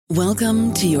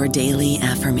Welcome to your daily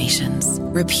affirmations.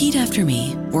 Repeat after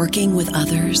me. Working with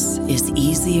others is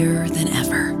easier than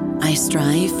ever. I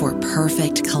strive for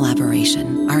perfect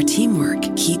collaboration. Our teamwork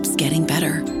keeps getting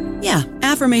better. Yeah,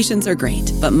 affirmations are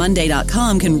great, but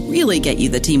Monday.com can really get you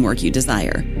the teamwork you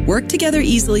desire. Work together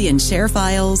easily and share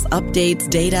files, updates,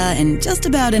 data, and just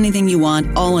about anything you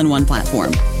want all in one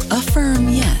platform. Affirm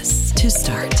yes to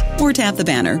start, or tap the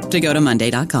banner to go to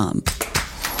Monday.com.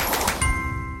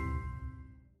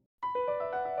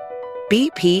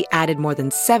 BP added more than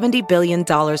 $70 billion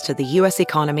to the U.S.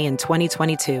 economy in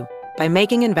 2022 by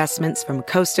making investments from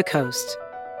coast to coast.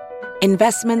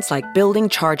 Investments like building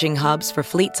charging hubs for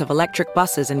fleets of electric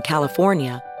buses in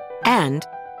California and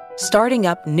starting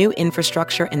up new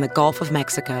infrastructure in the Gulf of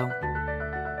Mexico.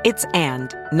 It's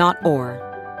and, not or.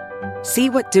 See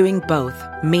what doing both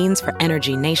means for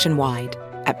energy nationwide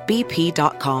at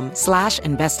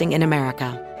bp.com/investing in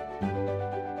America.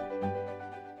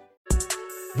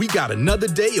 We got another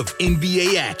day of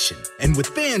NBA action. And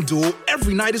with FanDuel,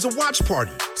 every night is a watch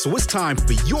party. So it's time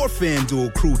for your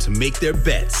FanDuel crew to make their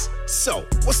bets. So,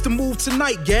 what's the move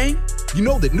tonight, gang? You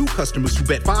know that new customers who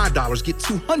bet $5 get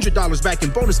 $200 back in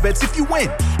bonus bets if you win.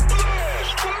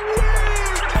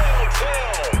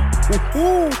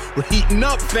 Woohoo! We're heating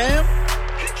up, fam.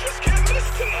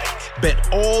 Bet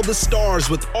all the stars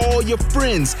with all your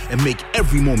friends and make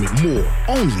every moment more.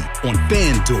 Only on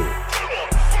FanDuel.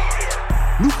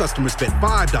 New customers bet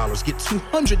 $5, get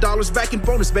 $200 back in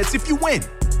bonus bets if you win.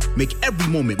 Make every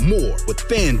moment more with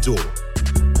FanDuel.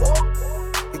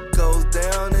 It goes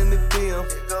down in the DM.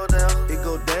 It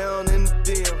go down in the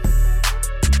DM.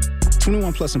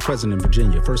 21 plus and present in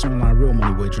Virginia. First online real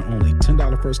money wager only.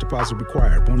 $10 first deposit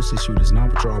required. Bonus issued is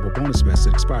non-withdrawable bonus vest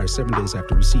that expires 7 days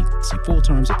after receipt. See full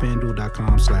terms at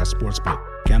FanDuel.com/sportsbook.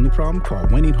 Gambling problem? Call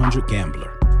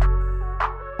 1-800-GAMBLER.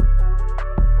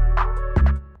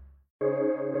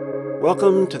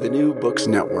 Welcome to the New Books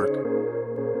Network.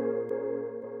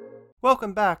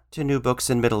 Welcome back to New Books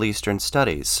in Middle Eastern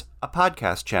Studies, a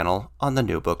podcast channel on the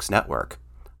New Books Network.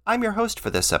 I'm your host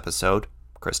for this episode,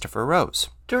 Christopher Rose.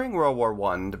 During World War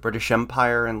I, the British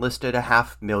Empire enlisted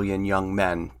 500,000 young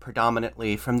men,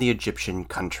 predominantly from the Egyptian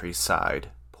countryside,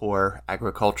 poor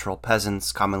agricultural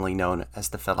peasants commonly known as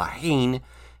the fellahin,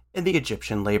 in the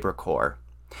Egyptian Labor Corps.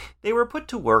 They were put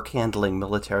to work handling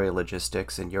military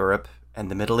logistics in Europe and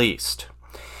the Middle East.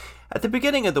 At the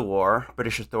beginning of the war,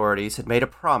 British authorities had made a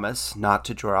promise not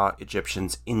to draw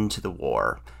Egyptians into the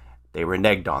war. They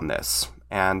reneged on this,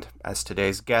 and as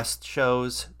today's guest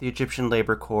shows, the Egyptian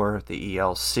Labor Corps, the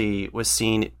ELC, was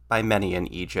seen by many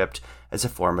in Egypt as a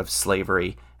form of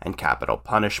slavery and capital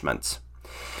punishment.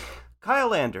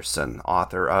 Kyle Anderson,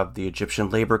 author of The Egyptian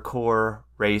Labor Corps,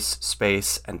 Race,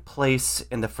 Space, and Place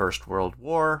in the First World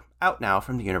War, out now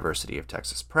from the University of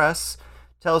Texas Press,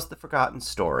 tells the forgotten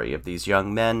story of these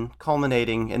young men,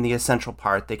 culminating in the essential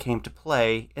part they came to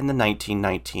play in the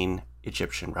 1919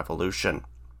 Egyptian Revolution.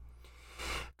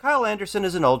 Kyle Anderson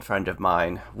is an old friend of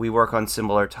mine. We work on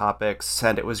similar topics,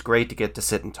 and it was great to get to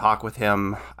sit and talk with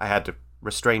him. I had to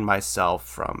restrain myself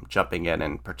from jumping in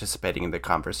and participating in the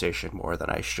conversation more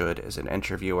than I should as an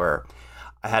interviewer.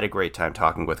 I had a great time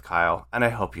talking with Kyle, and I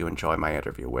hope you enjoy my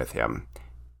interview with him.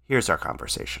 Here's our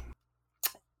conversation.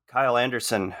 Kyle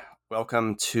Anderson,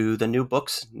 welcome to the New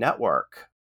Books Network.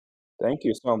 Thank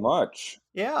you so much.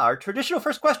 Yeah, our traditional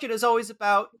first question is always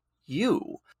about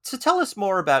you. So tell us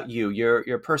more about you,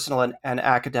 your personal and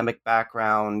academic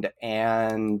background,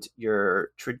 and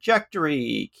your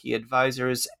trajectory, key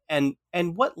advisors, and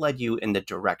what led you in the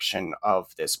direction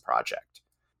of this project.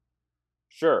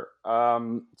 Sure.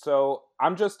 So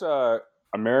I'm just a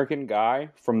American guy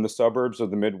from the suburbs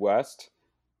of the Midwest.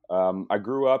 I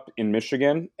grew up in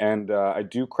Michigan, and I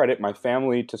do credit my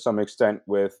family to some extent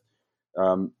with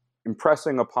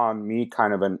impressing upon me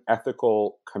kind of an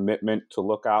ethical commitment to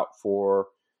look out for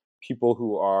people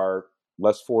who are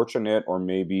less fortunate or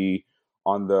maybe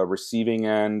on the receiving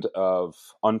end of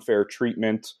unfair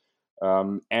treatment.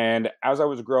 And as I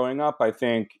was growing up, I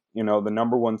think, the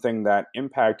number one thing that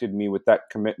impacted me with that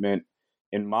commitment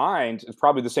in mind is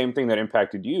probably the same thing that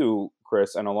impacted you,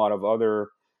 Chris, and a lot of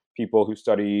other people who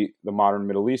study the modern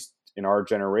Middle East in our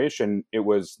generation. It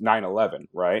was 9/11,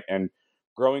 right? And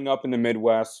growing up in the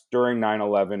Midwest during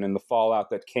 9/11 and the fallout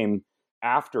that came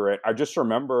after it, I just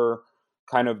remember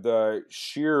kind of the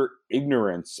sheer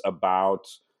ignorance about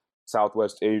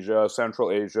Southwest Asia,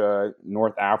 Central Asia,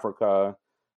 North Africa,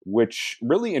 which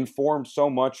really informed so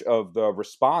much of the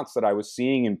response that I was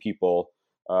seeing in people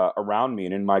around me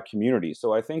and in my community.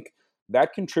 So I think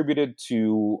that contributed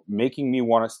to making me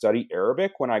want to study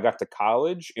Arabic when I got to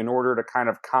college in order to kind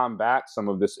of combat some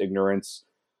of this ignorance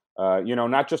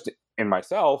not just in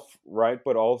myself, right,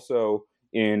 but also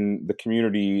in the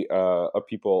community of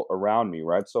people around me,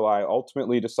 right? So I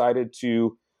ultimately decided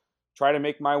to try to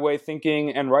make my way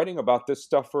thinking and writing about this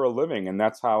stuff for a living. And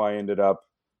that's how I ended up,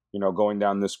 going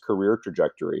down this career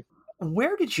trajectory.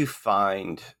 Where did you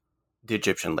find the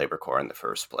Egyptian Labor Corps in the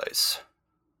first place?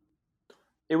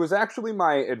 It was actually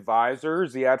my advisor,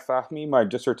 Ziad Fahmy, my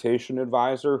dissertation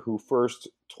advisor, who first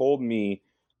told me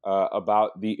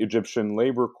about the Egyptian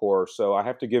Labor Corps. So I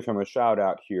have to give him a shout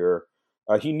out here.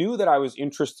 He knew that I was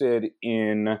interested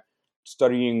in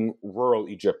studying rural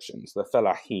Egyptians, the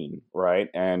Fellahin, right?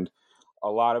 And a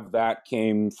lot of that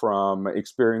came from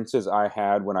experiences I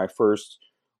had when I first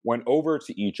went over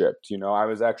to Egypt. I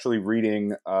was actually reading,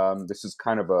 this is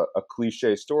kind of a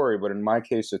cliche story, but in my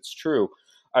case, it's true.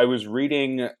 I was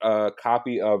reading a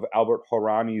copy of Albert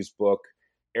Horani's book,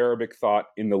 Arabic Thought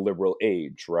in the Liberal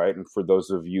Age, right? And for those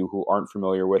of you who aren't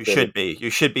familiar with it... You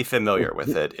should be familiar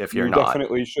with it if you're you not.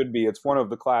 Definitely should be. It's one of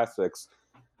the classics.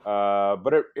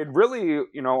 But it really,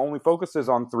 only focuses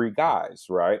on three guys,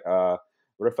 right?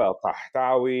 Rifa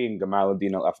al-Tahtawi and Gamal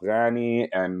al-Din al-Afghani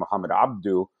and Muhammad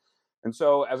Abdu. And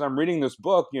so as I'm reading this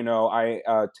book,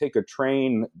 I take a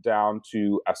train down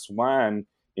to Aswan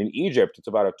in Egypt. It's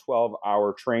about a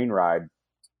 12-hour train ride.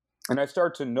 And I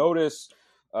start to notice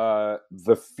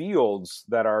the fields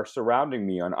that are surrounding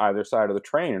me on either side of the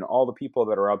train and all the people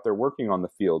that are out there working on the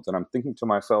fields. And I'm thinking to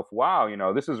myself, wow,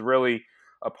 this is really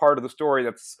a part of the story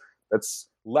that's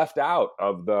left out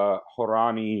of the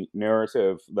Horani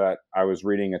narrative that I was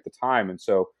reading at the time. And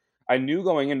so I knew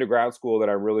going into grad school that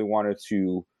I really wanted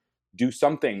to do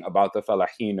something about the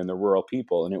Fellahin and the rural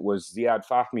people. And it was Ziad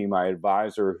Fahmy, my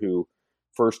advisor, who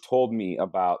first told me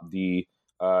about the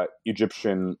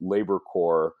Egyptian Labor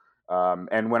Corps.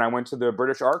 And when I went to the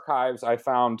British Archives, I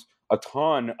found a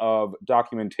ton of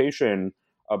documentation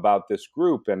about this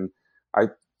group. And I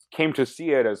came to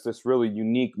see it as this really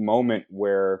unique moment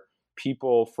where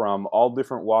people from all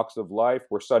different walks of life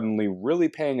were suddenly really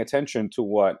paying attention to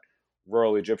what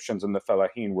rural Egyptians and the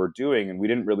Fellahin were doing. And we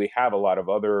didn't really have a lot of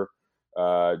other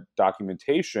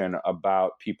documentation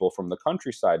about people from the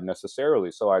countryside necessarily.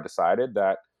 So I decided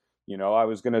that, I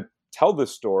was going to tell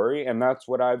this story. And that's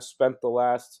what I've spent the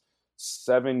last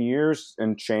 7 years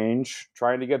and change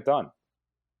trying to get done.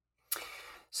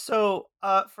 So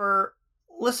for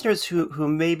listeners who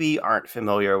maybe aren't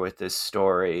familiar with this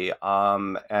story,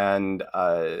 and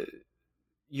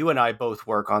you and I both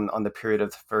work on the period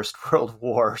of the First World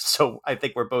War, so I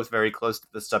think we're both very close to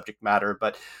the subject matter,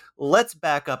 but let's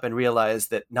back up and realize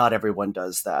that not everyone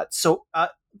does that. So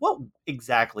what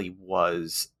exactly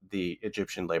was the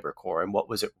Egyptian Labor Corps, and what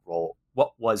was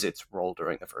its role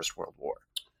during the First World War?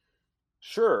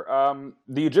 Sure.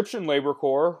 The Egyptian Labor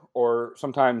Corps, or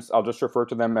sometimes I'll just refer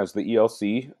to them as the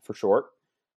ELC for short,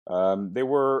 they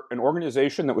were an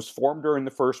organization that was formed during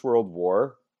the First World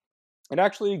War. It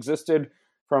actually existed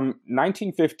from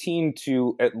 1915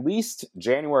 to at least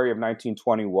January of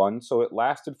 1921, so it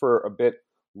lasted for a bit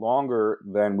longer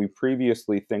than we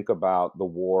previously think about the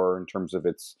war in terms of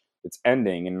its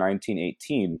ending in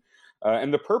 1918.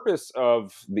 And the purpose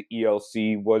of the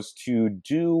ELC was to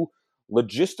do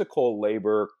logistical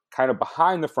labor kind of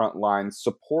behind the front lines,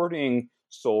 supporting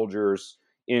soldiers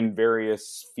in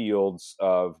various fields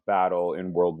of battle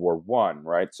in World War I,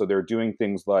 right? So they're doing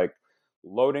things like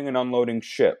loading and unloading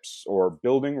ships, or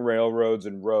building railroads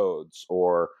and roads,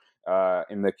 or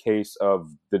in the case of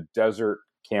the desert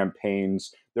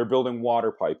campaigns, they're building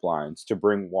water pipelines to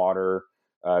bring water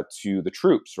to the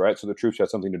troops, right? So the troops have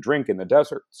something to drink in the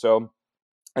desert. So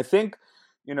I think,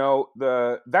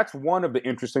 that's one of the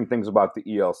interesting things about the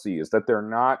ELC is that they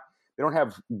don't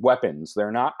have weapons.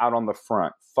 They're not out on the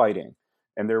front fighting,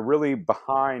 and they're really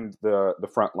behind the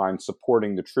front line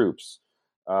supporting the troops.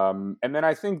 And then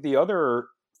I think the other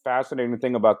fascinating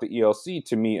thing about the ELC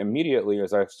to me immediately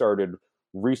as I started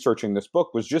researching this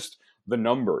book was just the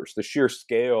numbers, the sheer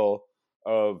scale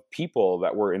of people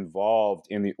that were involved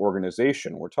in the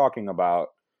organization. We're talking about,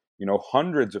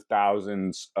 hundreds of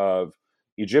thousands of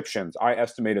Egyptians. I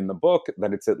estimate in the book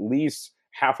that it's at least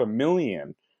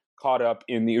 500,000 caught up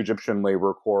in the Egyptian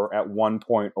Labor Corps at one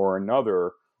point or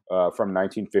another from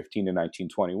 1915 to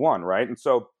 1921, right? And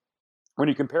so when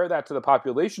you compare that to the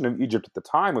population of Egypt at the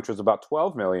time, which was about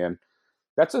 12 million,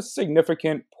 that's a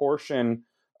significant portion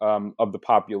of the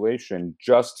population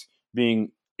just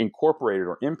being incorporated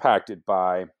or impacted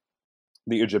by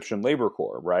the Egyptian Labor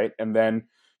Corps, right? And then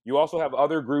you also have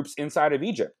other groups inside of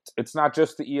Egypt. It's not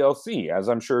just the ELC, as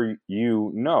I'm sure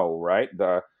you know, right?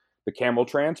 The Camel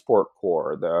Transport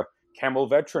Corps, the Camel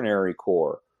Veterinary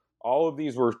Corps. All of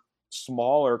these were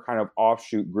smaller kind of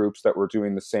offshoot groups that were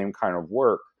doing the same kind of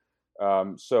work.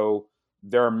 So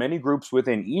there are many groups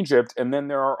within Egypt, and then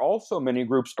there are also many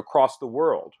groups across the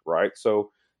world, right?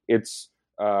 So it's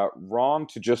wrong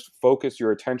to just focus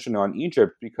your attention on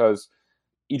Egypt, because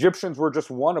Egyptians were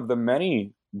just one of the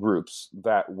many groups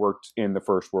that worked in the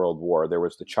First World War. There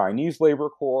was the Chinese Labor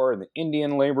Corps and the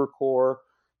Indian Labor Corps.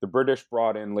 The British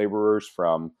brought in laborers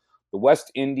from the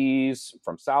West Indies,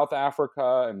 from South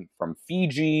Africa, and from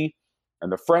Fiji.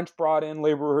 And the French brought in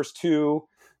laborers too,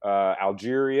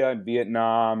 Algeria and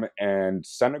Vietnam and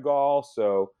Senegal.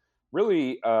 So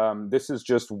really, this is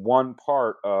just one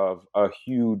part of a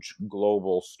huge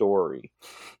global story.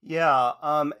 Yeah,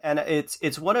 and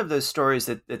it's one of those stories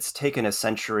that's taken a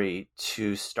century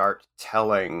to start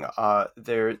telling.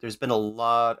 There's been a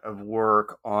lot of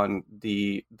work on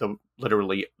the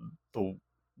literally the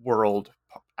world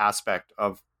aspect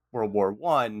of World War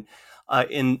One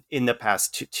in the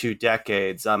past two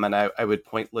decades. And I would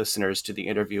point listeners to the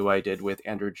interview I did with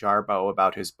Andrew Jarboe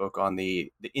about his book on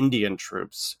the Indian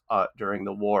troops during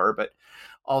the war, but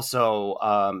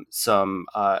also some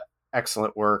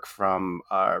excellent work from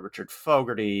Richard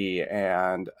Fogarty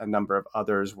and a number of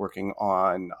others working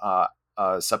on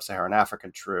sub-Saharan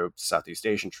African troops, Southeast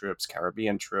Asian troops,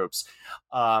 Caribbean troops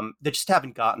that just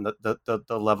haven't gotten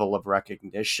the level of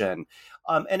recognition.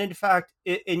 And in fact,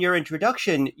 in your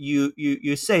introduction,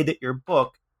 you say that your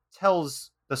book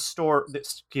tells the story.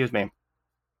 Excuse me.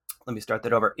 Let me start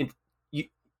that over.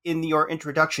 In your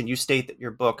introduction, you state that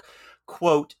your book,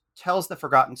 quote, tells the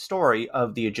forgotten story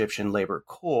of the Egyptian Labor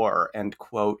Corps, end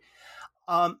quote,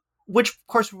 which, of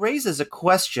course, raises a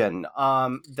question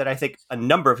that I think a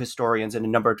number of historians in a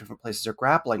number of different places are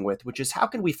grappling with, which is how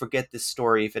can we forget this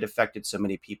story if it affected so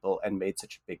many people and made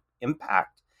such a big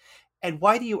impact? And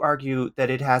why do you argue that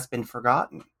it has been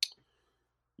forgotten?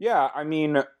 Yeah, I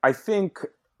mean, I think,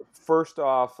 first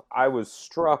off, I was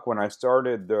struck when I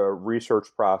started the research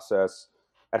process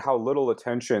at how little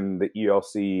attention the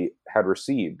ELC had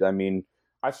received. I mean,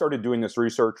 I started doing this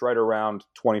research right around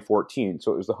 2014,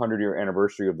 so it was the 100-year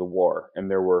anniversary of the war, and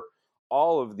there were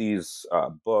all of these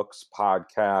books,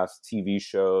 podcasts, TV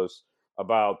shows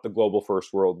about the global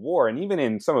First World War. And even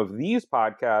in some of these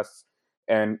podcasts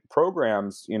and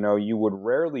programs, you would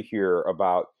rarely hear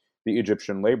about the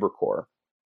Egyptian Labor Corps.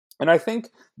 And I think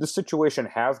the situation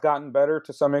has gotten better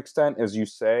to some extent, as you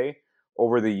say,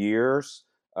 over the years.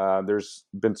 There's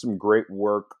been some great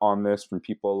work on this from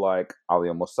people like Ali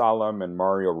Al-Musallam and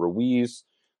Mario Ruiz.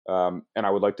 And I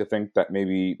would like to think that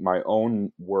maybe my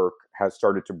own work has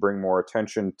started to bring more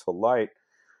attention to light.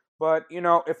 But,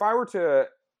 if I were to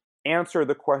answer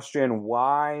the question,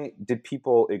 why did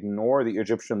people ignore the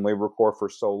Egyptian Labor Corps for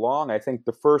so long? I think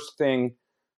the first thing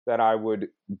that I would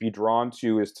be drawn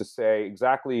to is to say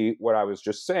exactly what I was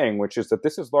just saying, which is that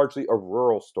this is largely a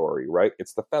rural story, right?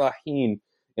 It's the fellahin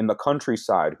in the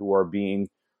countryside who are being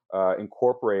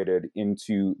incorporated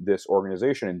into this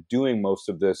organization and doing most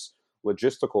of this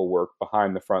logistical work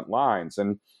behind the front lines.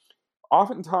 And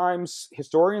oftentimes,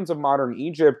 historians of modern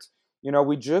Egypt,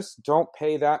 we just don't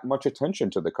pay that much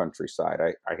attention to the countryside.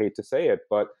 I hate to say it,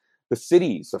 but the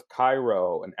cities of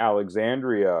Cairo and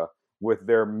Alexandria, with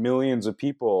their millions of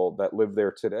people that live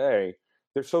there today,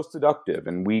 they're so seductive,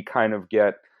 and we kind of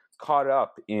get caught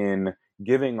up in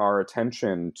giving our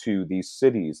attention to these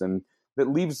cities, and that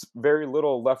leaves very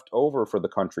little left over for the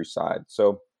countryside.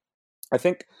 So I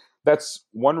think that's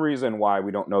one reason why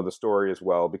we don't know the story as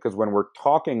well, because when we're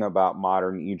talking about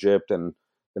modern Egypt and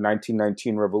the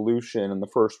 1919 revolution and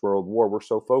the First World War, we're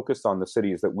so focused on the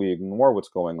cities that we ignore what's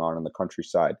going on in the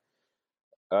countryside.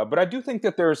 But I do think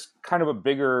that there's kind of a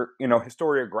bigger,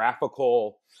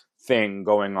 historiographical thing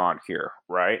going on here,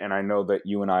 right? And I know that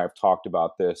you and I have talked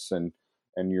about this, and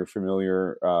you're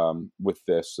familiar with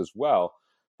this as well.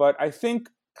 But I think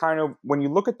kind of when you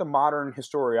look at the modern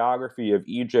historiography of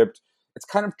Egypt, it's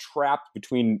kind of trapped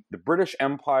between the British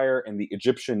Empire and the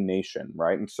Egyptian nation,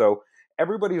 right? And so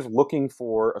everybody's looking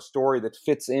for a story that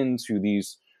fits into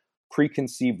these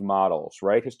preconceived models,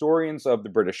 right? Historians of the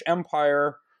British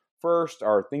Empire first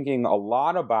are thinking a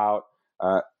lot about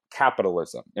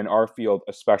capitalism, in our field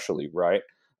especially, right?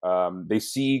 They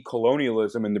see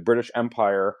colonialism in the British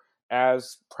Empire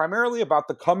as primarily about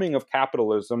the coming of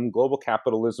capitalism, global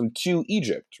capitalism, to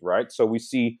Egypt, right? So we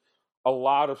see a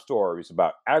lot of stories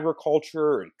about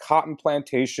agriculture and cotton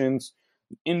plantations,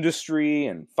 industry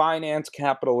and finance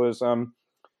capitalism.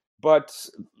 But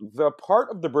the part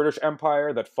of the British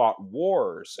Empire that fought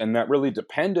wars and that really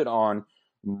depended on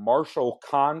martial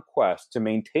conquest to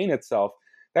maintain itself,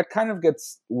 that kind of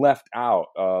gets left out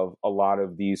of a lot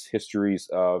of these histories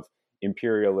of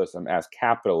imperialism as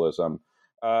capitalism.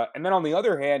 And then on the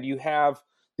other hand, you have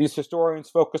the these historians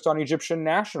focused on Egyptian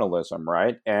nationalism,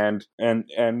 right? And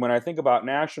when I think about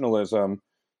nationalism,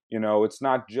 it's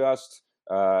not just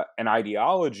an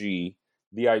ideology,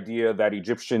 the idea that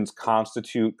Egyptians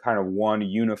constitute kind of one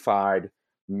unified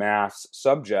mass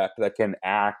subject that can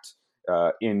act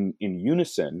in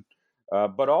unison.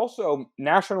 But also,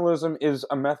 nationalism is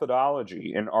a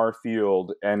methodology in our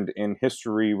field and in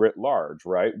history writ large,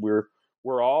 right? We're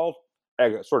all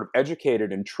sort of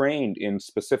educated and trained in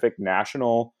specific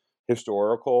national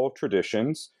historical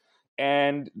traditions,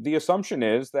 and the assumption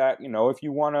is that if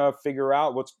you want to figure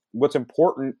out what's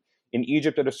important in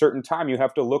Egypt at a certain time, you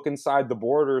have to look inside the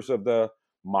borders of the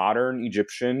modern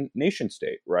Egyptian nation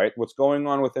state, right? What's going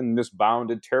on within this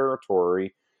bounded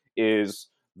territory is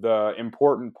the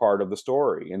important part of the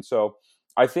story. And so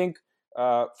I think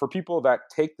for people that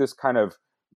take this kind of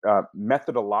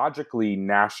methodologically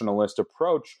nationalist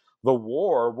approach,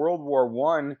 World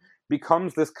War I,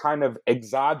 becomes this kind of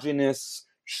exogenous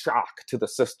shock to the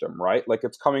system, right? Like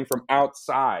it's coming from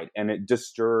outside and it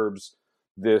disturbs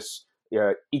this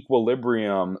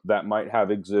equilibrium that might have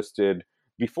existed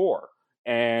before.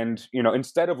 And,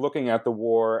 instead of looking at the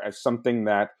war as something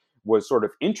that was sort of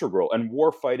integral, and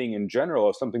war fighting in general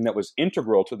as something that was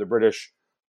integral to the British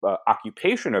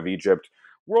occupation of Egypt,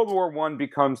 World War I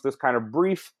becomes this kind of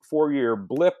brief 4-year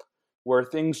blip where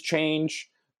things change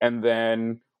and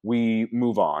then we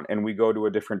move on and we go to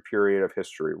a different period of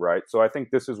history, right? So I think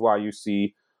this is why you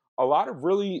see a lot of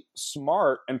really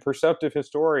smart and perceptive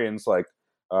historians like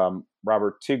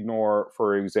Robert Tignor,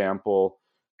 for example,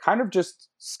 kind of just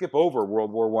skip over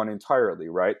World War I entirely,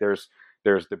 right? There's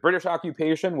the British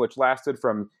occupation, which lasted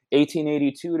from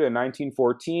 1882 to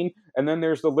 1914, and then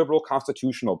there's the liberal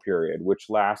constitutional period, which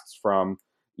lasts from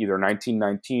either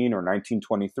 1919 or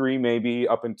 1923, maybe,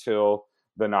 up until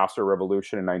the Nasser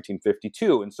Revolution in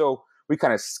 1952. And so we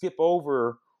kind of skip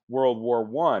over World War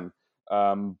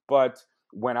I. But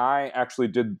when I actually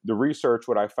did the research,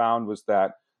 what I found was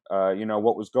that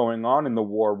what was going on in the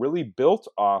war really built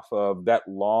off of that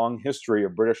long history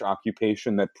of British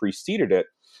occupation that preceded it.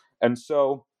 And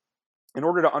so in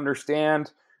order to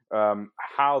understand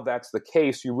how that's the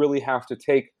case, you really have to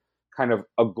take kind of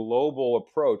a global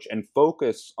approach and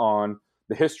focus on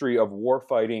the history of war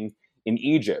fighting in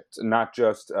Egypt, not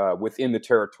just within the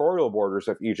territorial borders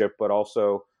of Egypt, but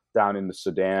also down in the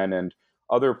Sudan and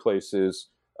other places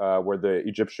where the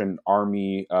Egyptian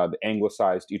army, the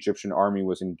anglicized Egyptian army,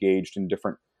 was engaged in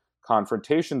different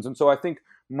confrontations. And so I think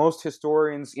most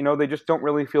historians, they just don't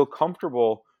really feel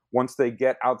comfortable once they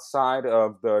get outside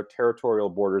of the territorial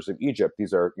borders of Egypt.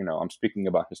 These are, I'm speaking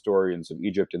about historians of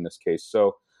Egypt in this case.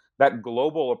 So that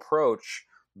global approach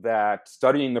that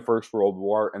studying the First World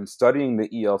War and studying the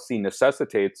ELC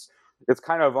necessitates, it's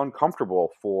kind of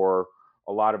uncomfortable for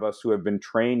a lot of us who have been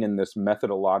trained in this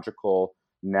methodological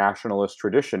nationalist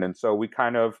tradition. And so we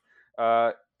kind of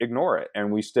ignore it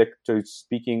and we stick to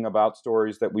speaking about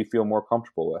stories that we feel more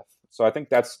comfortable with. So I think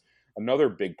that's another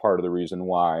big part of the reason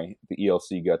why the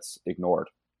ELC gets ignored.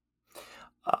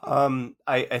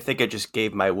 I think I just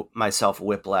gave myself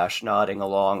whiplash nodding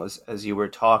along as you were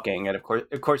talking, and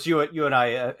of course you and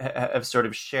I have sort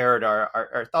of shared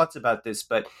our thoughts about this,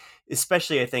 but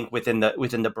especially I think within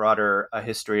the broader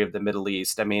history of the Middle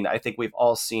East. I mean, I think we've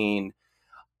all seen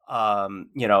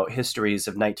histories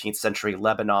of 19th century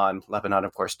Lebanon. Lebanon,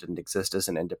 of course, didn't exist as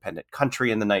an independent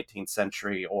country in the 19th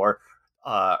century, or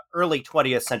early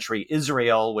 20th century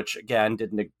Israel, which again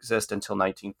didn't exist until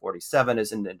 1947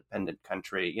 as an independent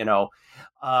country,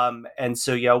 and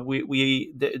so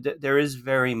there is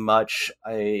very much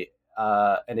an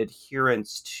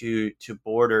adherence to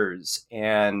borders,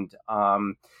 and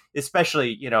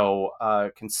especially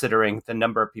considering the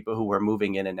number of people who were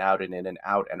moving in and out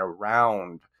and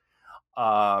around.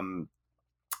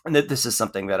 And that this is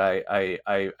something that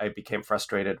I became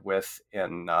frustrated with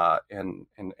in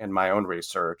my own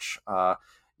research,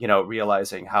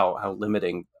 realizing how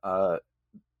limiting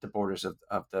the borders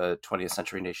of the 20th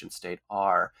century nation state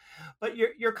are. But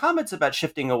your comments about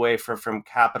shifting away from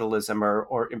capitalism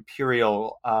or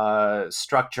imperial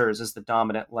structures as the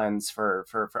dominant lens for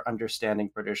understanding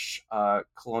British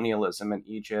colonialism in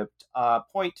Egypt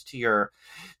point to your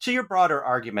broader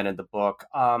argument in the book,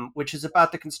 which is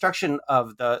about the construction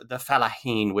of the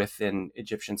fellahin within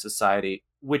Egyptian society,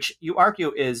 which you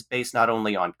argue is based not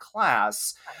only on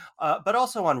class, but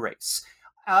also on race.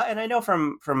 And I know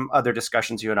from other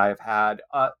discussions you and I have had,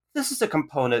 this is a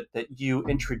component that you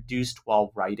introduced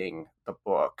while writing the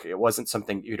book. It wasn't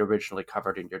something you'd originally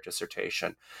covered in your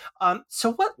dissertation.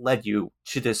 So what led you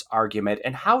to this argument,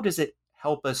 and how does it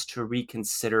help us to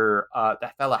reconsider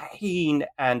the fellahin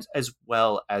and as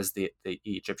well as the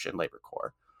Egyptian labor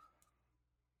corps?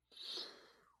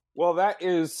 Well, that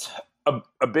is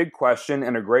a big question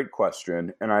and a great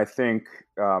question. And I think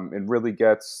it really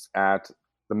gets at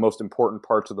the most important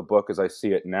parts of the book as I see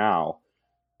it now.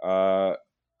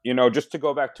 Just to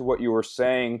go back to what you were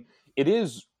saying, it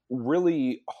is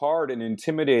really hard and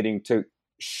intimidating to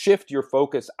shift your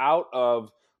focus out of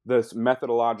this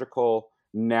methodological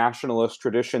nationalist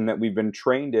tradition that we've been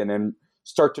trained in and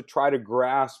start to try to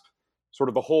grasp sort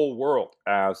of the whole world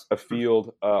as a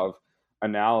field of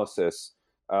analysis.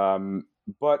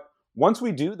 But once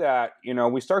we do that,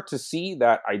 we start to see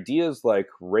that ideas like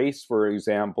race, for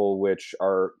example, which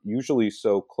are usually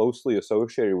so closely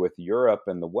associated with Europe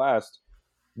and the West,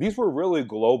 these were really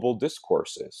global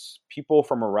discourses. People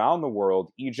from around the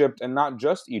world, Egypt, and not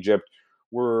just Egypt,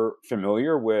 were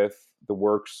familiar with the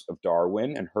works of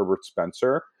Darwin and Herbert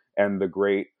Spencer and the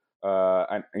great,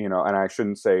 and I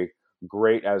shouldn't say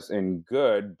great as in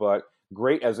good, but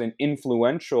great as in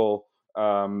influential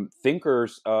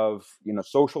thinkers of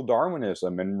social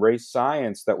Darwinism and race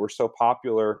science that were so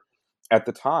popular at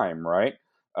the time, right?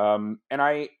 And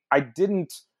I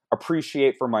didn't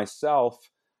appreciate for myself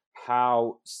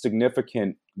how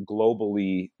significant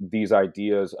globally these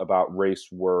ideas about race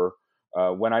were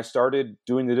when I started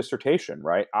doing the dissertation,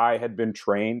 right? I had been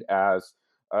trained as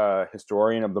a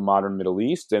historian of the modern Middle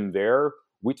East, and there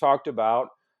we talked about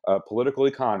political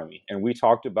economy and we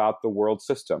talked about the world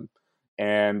system.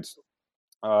 And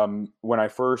when I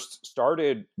first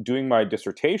started doing my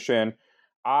dissertation,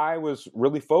 I was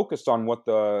really focused on what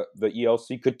the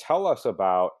ELC could tell us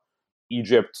about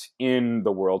Egypt in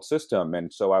the world system.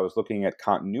 And so I was looking at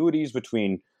continuities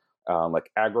between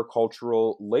like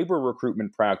agricultural labor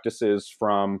recruitment practices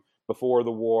from before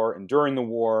the war and during the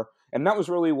war. And that was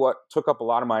really what took up a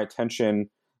lot of my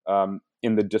attention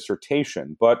in the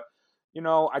dissertation. But,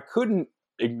 I couldn't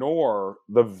ignore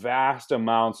the vast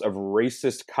amounts of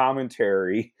racist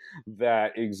commentary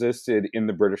that existed in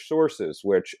the British sources,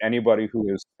 which anybody who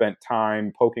has spent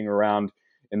time poking around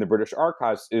in the British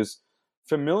archives is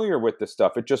familiar with this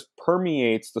stuff. It just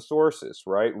permeates the sources,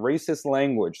 right? Racist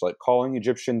language, like calling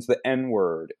Egyptians the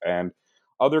N-word and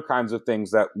other kinds of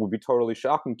things that would be totally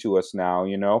shocking to us now,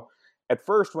 At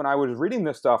first, when I was reading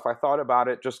this stuff, I thought about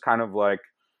it just kind of like,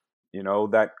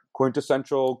 that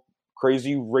quintessential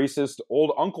crazy racist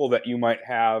old uncle that you might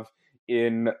have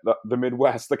in the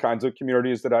Midwest, the kinds of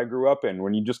communities that I grew up in,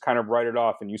 when you just kind of write it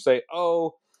off and you say,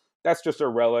 oh, that's just a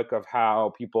relic of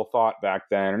how people thought back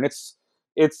then. And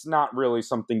it's not really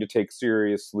something to take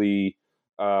seriously.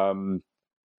 And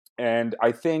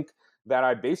I think that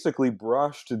I basically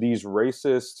brushed these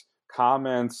racist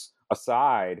comments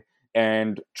aside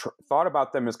and thought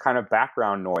about them as kind of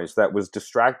background noise that was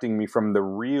distracting me from the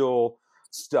real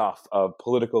stuff of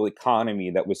political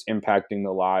economy that was impacting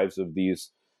the lives of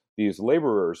these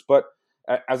laborers. But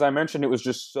as I mentioned, it was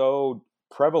just so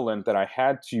prevalent that I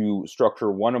had to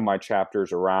structure one of my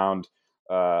chapters around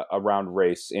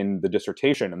race in the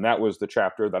dissertation, and that was the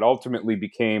chapter that ultimately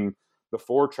became the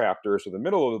 4 chapters of the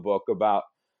middle of the book about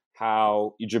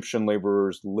how Egyptian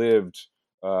laborers lived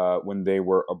when they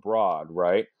were abroad,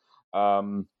 right?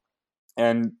 And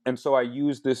so I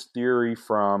used this theory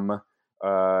from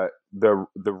the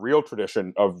real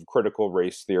tradition of critical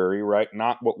race theory, right?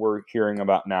 Not what we're hearing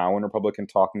about now in Republican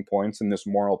talking points and this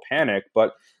moral panic,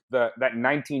 but that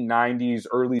 1990s,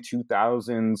 early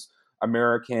 2000s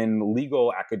American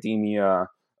legal academia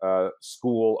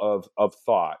school of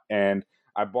thought. And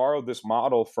I borrowed this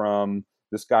model from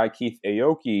this guy Keith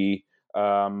Aoki,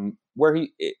 where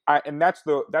that's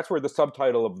where the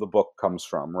subtitle of the book comes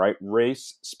from, right?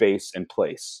 Race, Space, and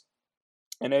Place.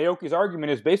 And Aoki's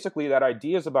argument is basically that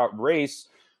ideas about race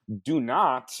do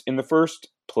not, in the first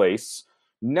place,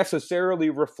 necessarily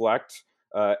reflect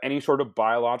any sort of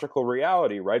biological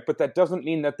reality, right? But that doesn't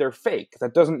mean that they're fake.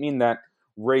 That doesn't mean that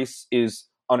race is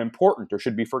unimportant or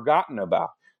should be forgotten about.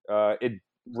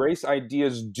 Race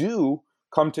ideas do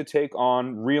come to take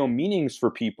on real meanings for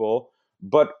people,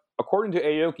 but according to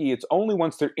Aoki, it's only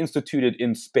once they're instituted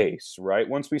in space, right?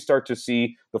 Once we start to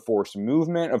see the forced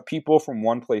movement of people from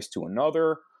one place to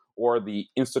another, or the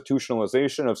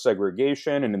institutionalization of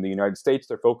segregation, and in the United States,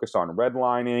 they're focused on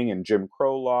redlining and Jim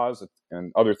Crow laws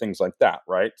and other things like that,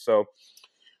 right? So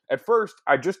at first,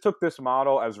 I just took this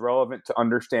model as relevant to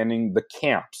understanding the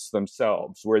camps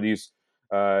themselves, where these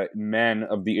men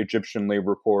of the Egyptian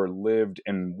Labor Corps lived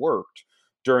and worked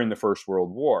during the First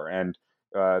World War. And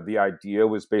the idea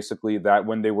was basically that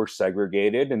when they were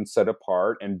segregated and set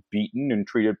apart and beaten and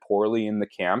treated poorly in the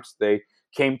camps, they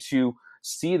came to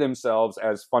see themselves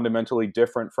as fundamentally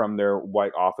different from their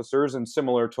white officers and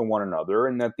similar to one another,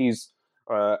 and that these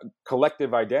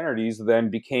collective identities then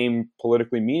became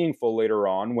politically meaningful later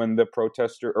on when the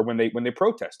protester or when they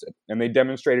protested and they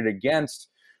demonstrated against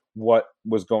what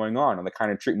was going on and the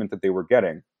kind of treatment that they were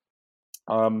getting.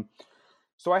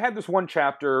 So I had this one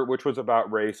chapter which was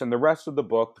about race, and the rest of the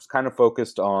book was kind of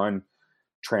focused on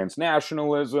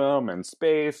transnationalism and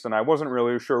space, and I wasn't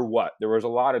really sure what. There was a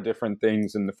lot of different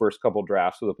things in the first couple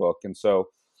drafts of the book, and so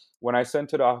when I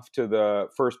sent it off to the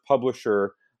first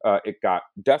publisher, it got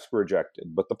desk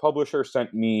rejected. But the publisher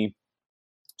sent me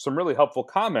some really helpful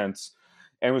comments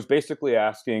and was basically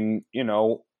asking,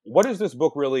 what is this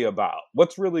book really about?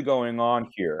 What's really going on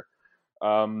here?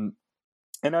 And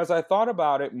as I thought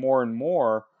about it more and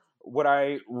more, what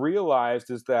I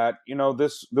realized is that,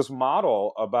 this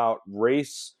model about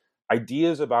race,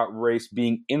 ideas about race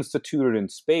being instituted in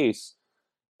space,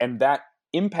 and that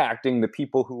impacting the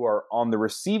people who are on the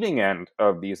receiving end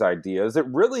of these ideas, it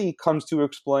really comes to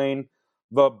explain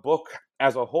the book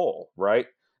as a whole, right?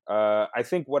 I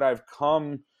think what I've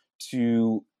come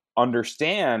to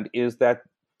understand is that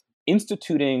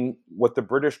instituting what the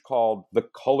British called the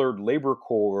Colored Labor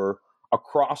Corps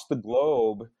across the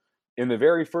globe in the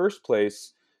very first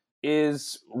place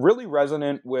is really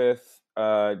resonant with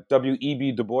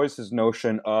W.E.B. Du Bois's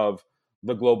notion of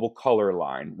the global color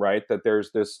line, right? That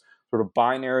there's this sort of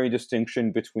binary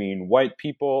distinction between white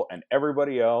people and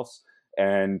everybody else,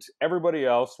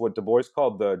 what Du Bois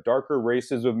called the darker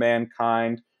races of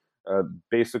mankind,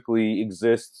 basically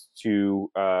exists to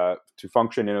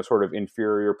function in a sort of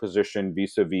inferior position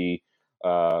vis-a-vis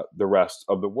the rest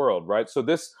of the world, right? So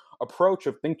this approach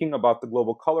of thinking about the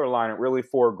global color line, it really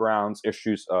foregrounds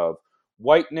issues of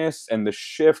whiteness and the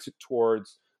shift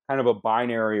towards kind of a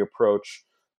binary approach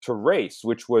to race,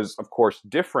 which was, of course,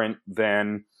 different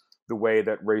than the way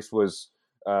that race was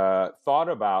thought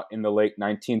about in the late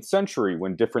 19th century,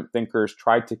 when different thinkers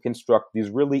tried to construct these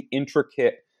really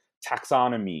intricate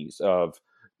taxonomies of,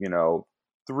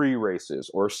 3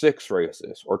 races or 6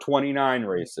 races or 29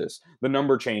 races. The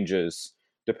number changes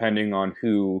depending on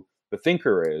who the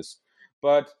thinker is.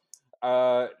 But,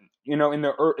 in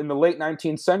the late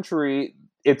 19th century,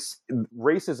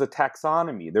 race is a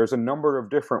taxonomy. There's a number of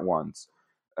different ones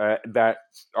that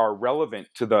are relevant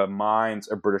to the minds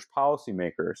of British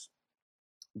policymakers.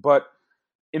 But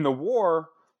in the war,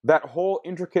 that whole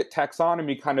intricate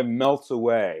taxonomy kind of melts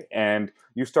away, and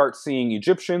you start seeing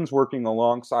Egyptians working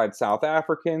alongside South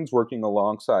Africans, working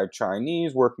alongside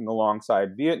Chinese, working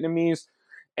alongside Vietnamese,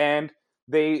 and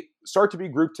they start to be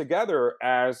grouped together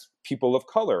as people of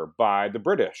color by the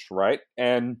British, right?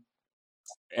 And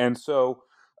so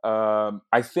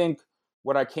I think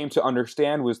what I came to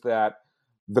understand was that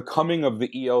the coming of the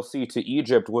ELC to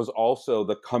Egypt was also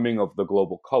the coming of the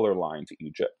global color line to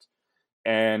Egypt.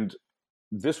 And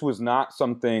this was not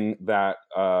something that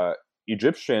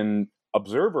Egyptian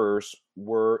observers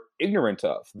were ignorant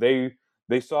of. They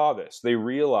saw this. They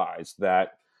realized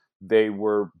that they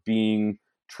were being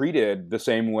treated the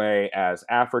same way as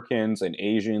Africans and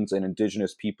Asians and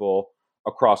indigenous people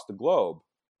across the globe.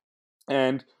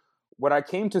 And what I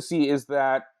came to see is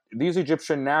that these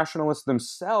Egyptian nationalists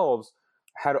themselves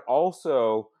had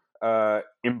also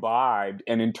imbibed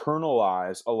and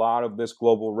internalized a lot of this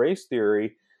global race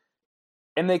theory,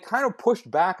 and they kind of pushed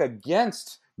back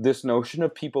against this notion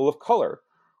of people of color,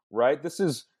 right? This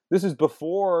is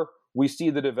before we see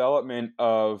the development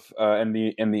of and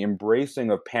the embracing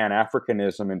of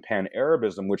Pan-Africanism and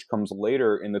Pan-Arabism, which comes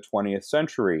later in the 20th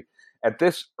century. At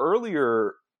this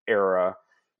earlier era,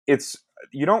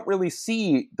 you don't really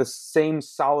see the same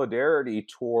solidarity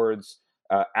towards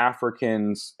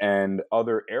Africans and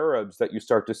other Arabs that you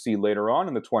start to see later on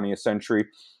in the 20th century.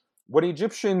 What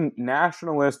Egyptian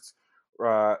nationalists,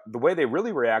 the way they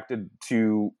really reacted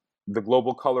to the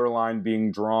global color line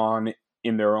being drawn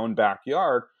in their own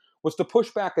backyard, was to push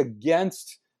back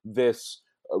against this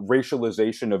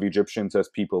racialization of Egyptians as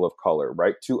people of color,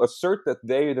 right? To assert that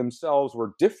they themselves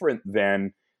were different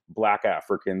than Black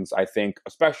Africans, I think,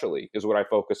 especially, is what I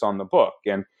focus on the book.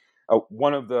 And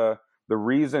one of the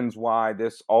reasons why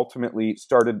this ultimately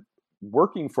started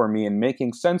working for me and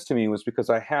making sense to me was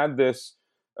because I had this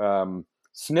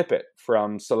snippet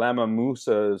from Salama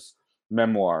Musa's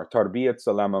memoir, Tarbiyat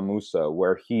Salama Musa,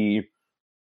 where he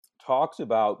talks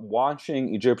about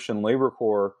watching Egyptian Labor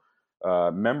Corps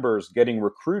members getting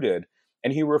recruited,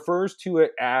 and he refers to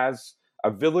it as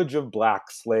a village of black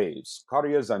slaves,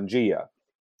 Qarya Zanjia.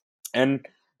 And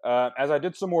as I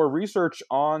did some more research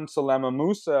on Salama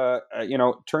Musa,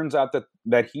 it turns out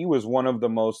that he was one of the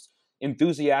most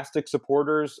enthusiastic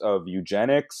supporters of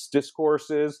eugenics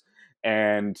discourses,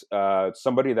 and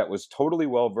somebody that was totally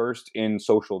well-versed in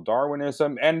social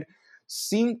Darwinism, and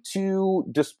seem to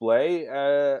display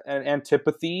an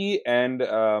antipathy and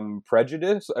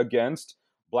prejudice against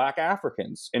Black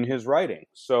Africans in his writing.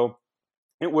 So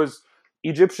it was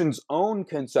Egyptians' own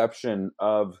conception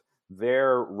of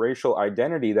their racial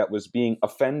identity that was being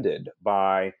offended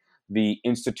by the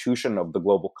institution of the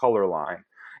global color line.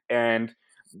 And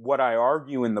what I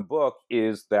argue in the book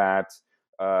is that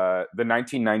the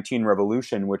 1919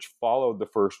 revolution, which followed the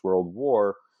First World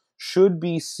War, should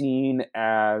be seen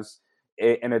as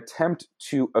an attempt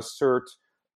to assert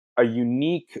a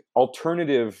unique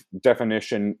alternative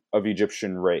definition of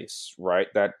Egyptian race, right?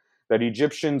 That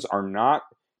Egyptians are not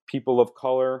people of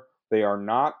color. They are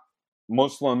not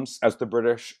Muslims, as the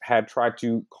British had tried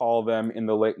to call them in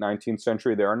the late 19th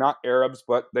century. They are not Arabs,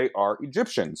 but they are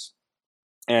Egyptians.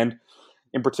 And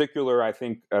in particular, I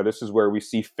think this is where we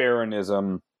see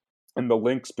Pharaonism and the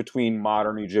links between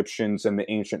modern Egyptians and the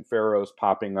ancient pharaohs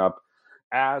popping up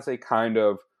as a kind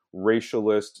of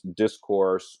racialist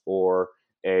discourse or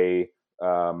a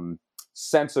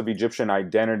sense of Egyptian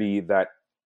identity that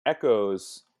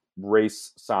echoes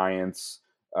race science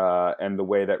and the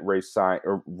way that race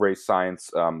science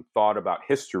thought about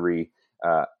history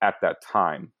at that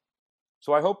time.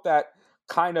 So I hope that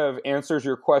kind of answers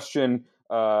your question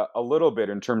a little bit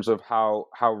in terms of how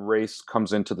race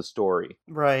comes into the story.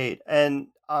 Right. And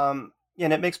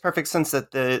it makes perfect sense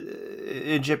that the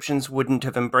Egyptians wouldn't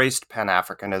have embraced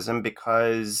Pan-Africanism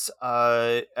because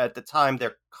at the time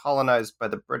they're colonized by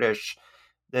the British.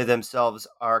 They themselves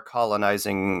are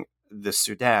colonizing the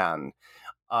Sudan,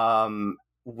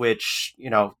 which,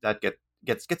 that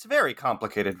gets very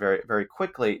complicated very, very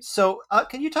quickly. So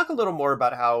can you talk a little more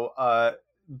about how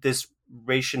this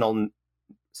racial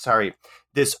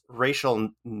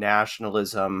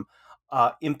nationalism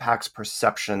impacts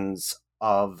perceptions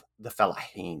of the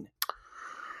fellahin?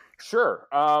 Sure.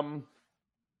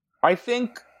 I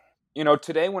think,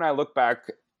 today when I look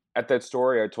back at that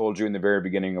story I told you in the very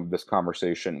beginning of this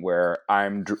conversation, where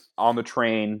I'm on the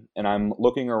train and I'm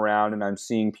looking around and I'm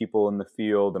seeing people in the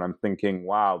field and I'm thinking,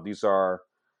 wow, these are,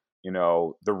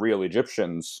 the real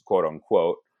Egyptians, quote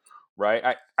unquote,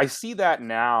 right? I see that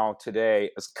now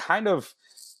today as kind of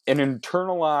an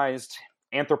internalized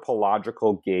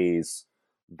anthropological gaze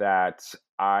that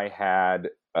I had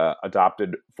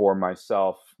adopted for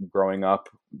myself growing up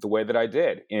the way that I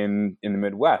did in the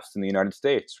Midwest in the United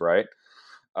States, right?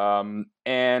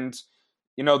 And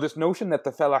this notion that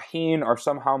the fellahin are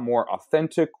somehow more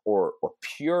authentic or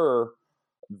pure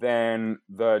than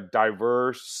the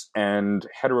diverse and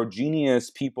heterogeneous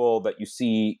people that you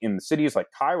see in the cities like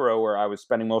Cairo, where I was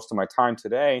spending most of my time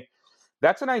today,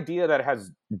 that's an idea that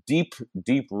has deep,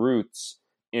 deep roots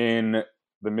in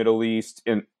the Middle East,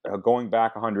 in going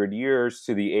back 100 years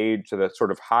to the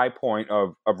sort of high point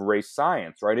of race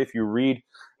science, right? If you read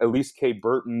Elise K.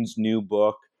 Burton's new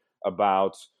book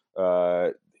about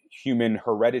human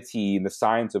heredity, the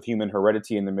science of human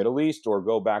heredity in the Middle East, or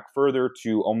go back further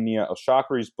to Omnia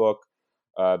El-Shakri's book,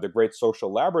 The Great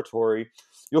Social Laboratory,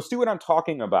 you'll see what I'm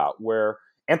talking about, where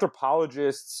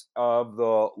anthropologists of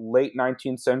the late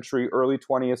 19th century, early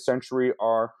 20th century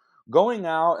are going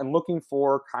out and looking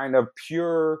for kind of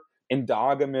pure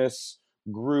endogamous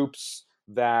groups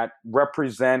that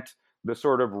represent the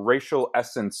sort of racial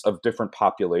essence of different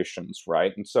populations,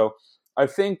 right? And so I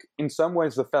think in some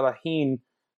ways the fellahin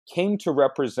came to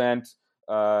represent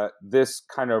this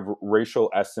kind of racial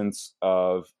essence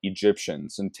of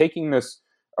Egyptians. And taking this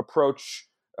approach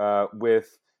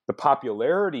with the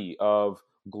popularity of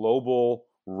global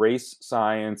race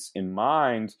science in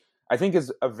mind, I think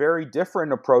is a very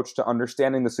different approach to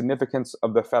understanding the significance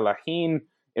of the fellahin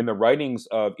in the writings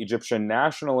of Egyptian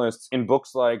nationalists in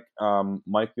books like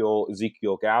Michael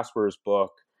Ezekiel Gasper's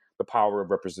book, The Power of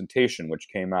Representation, which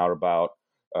came out about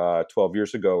 12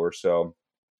 years ago or so.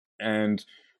 And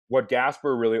what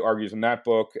Gasper really argues in that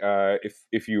book,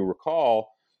 if you recall,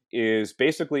 is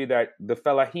basically that the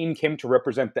fellahin came to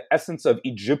represent the essence of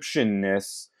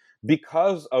Egyptianness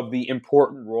because of the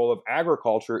important role of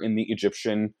agriculture in the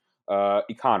Egyptian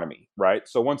economy, right?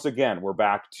 So once again, we're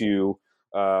back to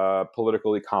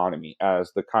political economy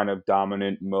as the kind of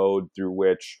dominant mode through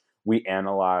which we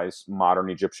analyze modern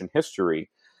Egyptian history.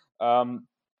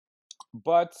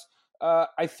 But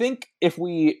I think if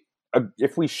we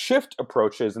shift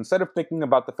approaches, instead of thinking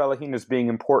about the fellahin as being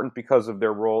important because of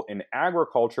their role in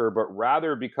agriculture, but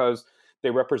rather because they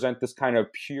represent this kind of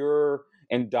pure,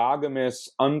 endogamous,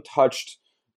 untouched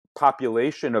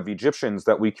population of Egyptians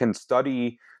that we can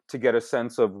study to get a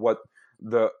sense of what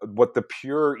the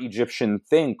pure Egyptian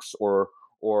thinks or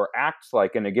acts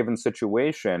like in a given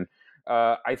situation,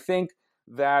 I think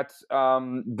that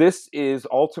this is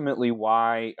ultimately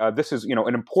why this is,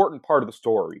 an important part of the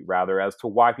story, rather, as to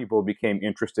why people became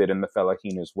interested in the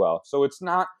Fellahin as well. So it's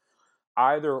not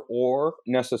either or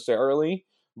necessarily,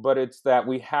 but it's that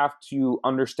we have to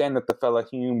understand that the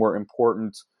Fellahin were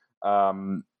important,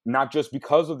 not just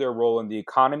because of their role in the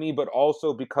economy, but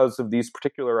also because of these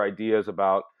particular ideas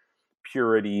about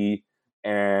purity.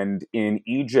 And in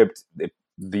Egypt,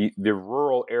 the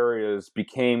rural areas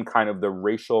became kind of the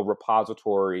racial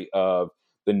repository of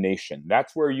the nation.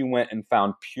 That's where you went and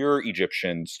found pure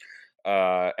Egyptians,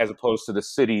 as opposed to the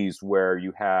cities where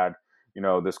you had,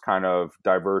 this kind of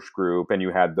diverse group, and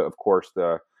you had, of course,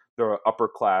 the upper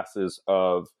classes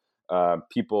of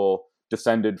people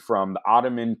descended from the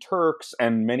Ottoman Turks,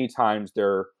 and many times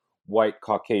their white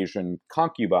Caucasian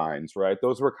concubines, right?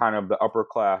 Those were kind of the upper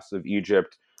class of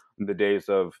Egypt in the days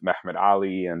of Mehmed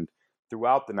Ali and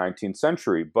throughout the 19th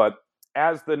century. But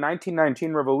as the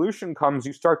 1919 revolution comes,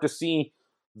 you start to see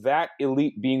that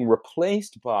elite being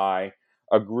replaced by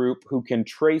a group who can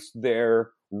trace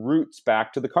their roots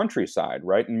back to the countryside,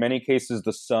 right? In many cases,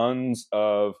 the sons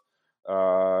of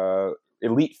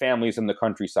elite families in the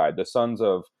countryside, the sons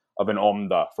of an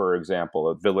Omda, for example,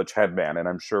 a village headman. And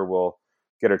I'm sure we'll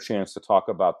get a chance to talk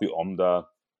about the Omda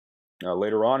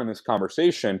later on in this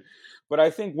conversation. But I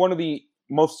think one of the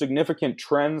most significant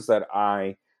trends that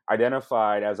I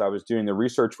identified as I was doing the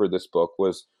research for this book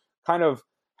was kind of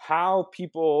how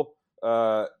people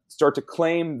start to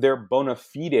claim their bona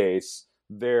fides,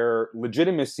 their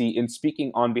legitimacy in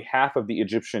speaking on behalf of the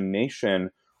Egyptian nation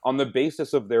on the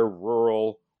basis of their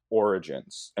rural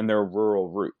origins and their rural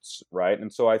roots, right?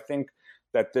 And so I think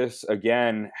that this,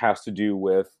 again, has to do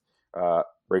with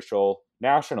racial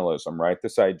nationalism, right?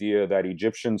 This idea that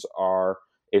Egyptians are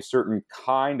a certain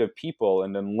kind of people,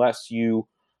 and unless you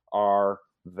are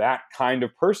that kind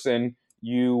of person,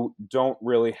 you don't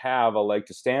really have a leg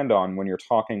to stand on when you're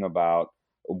talking about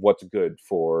what's good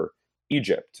for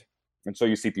Egypt. And so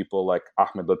you see people like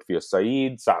Ahmed Lutfi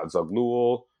Said, Saad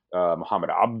Zaghloul, Muhammad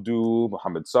Abdu,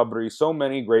 Muhammad Sabri, so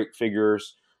many great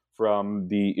figures from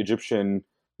the Egyptian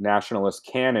nationalist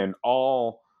canon,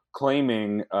 all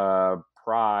claiming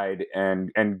pride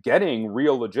and getting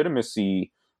real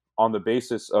legitimacy on the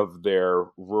basis of their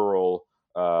rural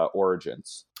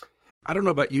origins. I don't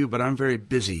know about you, but I'm very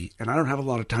busy and I don't have a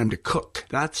lot of time to cook.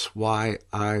 That's why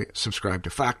I subscribe to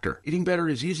Factor. Eating better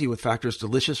is easy with Factor's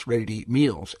delicious, ready-to-eat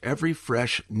meals. Every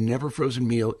fresh, never frozen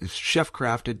meal is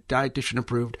chef-crafted, dietitian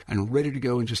approved, and ready to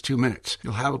go in just 2 minutes.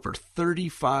 You'll have over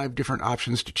 35 different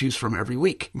options to choose from every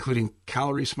week, including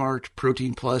Calorie Smart,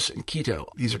 Protein Plus, and Keto.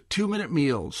 These are 2-minute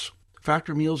meals.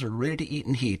 Factor meals are ready to eat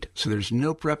and heat, so there's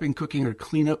no prepping, cooking, or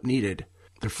cleanup needed.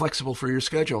 They're flexible for your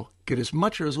schedule. Get as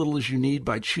much or as little as you need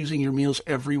by choosing your meals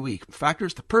every week. Factor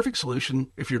is the perfect solution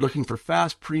if you're looking for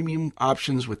fast, premium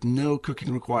options with no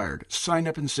cooking required. Sign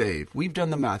up and save. We've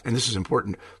done the math, and this is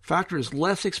important. Factor is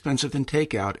less expensive than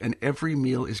takeout, and every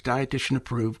meal is dietitian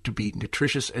approved to be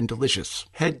nutritious and delicious.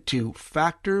 Head to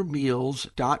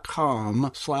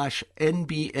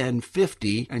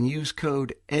factormeals.com/NBN50 and use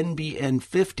code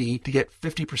NBN50 to get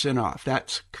 50% off.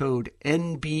 That's code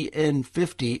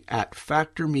NBN50 at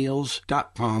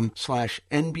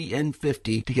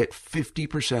factormeals.com/NBN50 to get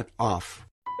 50% off.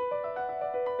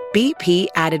 BP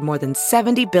added more than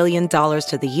 $70 billion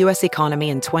to the U.S. economy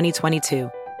in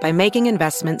 2022 by making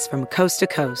investments from coast to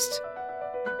coast.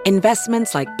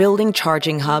 Investments like building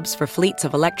charging hubs for fleets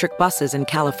of electric buses in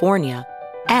California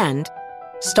and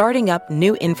starting up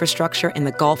new infrastructure in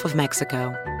the Gulf of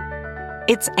Mexico.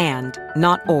 It's and,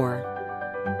 not or.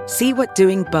 See what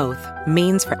doing both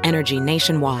means for energy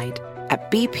nationwide at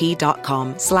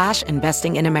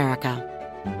bp.com/investing in America.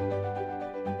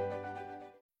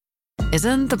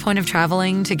 Isn't the point of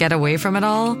traveling to get away from it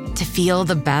all? To feel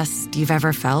the best you've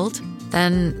ever felt?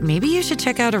 Then maybe you should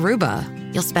check out Aruba.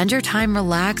 You'll spend your time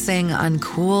relaxing on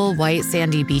cool, white,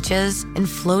 sandy beaches and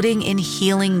floating in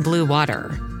healing blue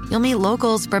water. You'll meet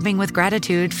locals brimming with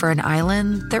gratitude for an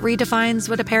island that redefines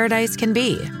what a paradise can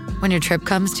be. When your trip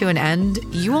comes to an end,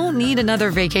 you won't need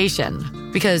another vacation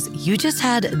because you just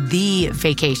had the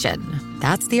vacation.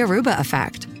 That's the Aruba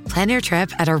effect. Plan your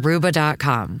trip at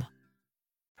Aruba.com.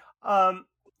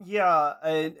 Yeah,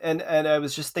 and I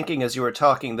was just thinking as you were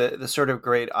talking, the sort of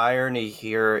great irony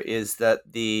here is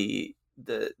that the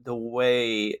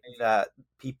way that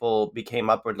people became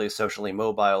upwardly socially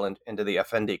mobile into the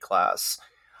Effendi class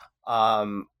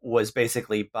was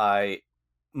basically by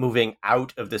moving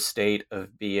out of the state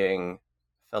of being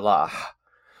felah.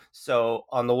 So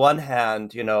on the one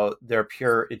hand, they're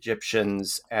pure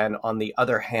Egyptians, and on the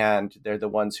other hand, they're the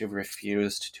ones who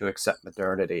refused to accept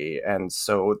modernity. And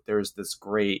so there's this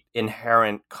great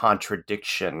inherent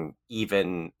contradiction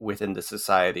even within the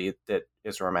society that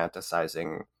is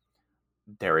romanticizing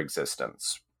their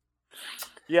existence.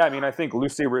 Yeah, I mean, I think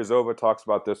Lucy Rizova talks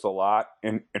about this a lot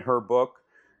in her book,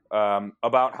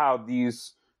 about how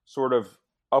these sort of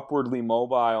upwardly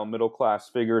mobile middle-class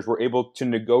figures were able to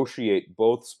negotiate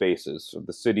both spaces of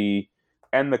the city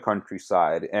and the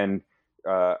countryside, and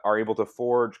are able to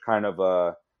forge kind of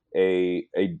a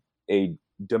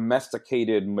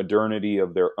domesticated modernity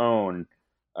of their own.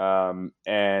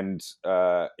 And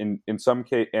in some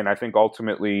case, and I think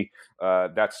ultimately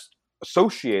that's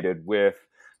associated with,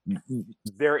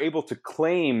 they're able to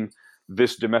claim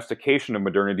this domestication of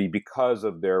modernity because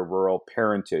of their rural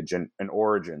parentage and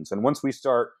origins. And once we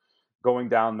start going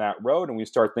down that road and we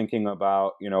start thinking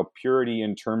about, purity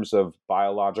in terms of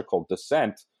biological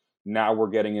descent, now we're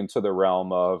getting into the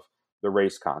realm of the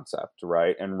race concept,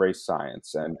 right? And race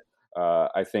science. And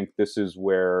I think this is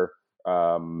where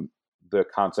the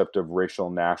concept of racial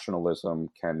nationalism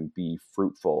can be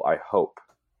fruitful, I hope.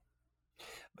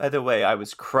 By the way, I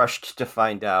was crushed to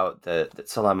find out that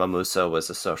Salama Musa was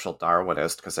a social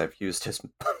Darwinist, because I've used his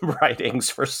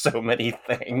writings for so many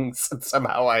things, and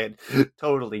somehow I had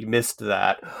totally missed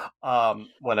that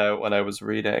when I was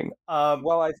reading.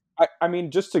 Well, I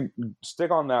mean, just to stick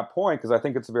on that point, because I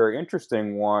think it's a very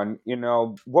interesting one.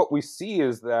 What we see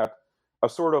is that a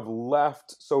sort of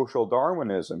left social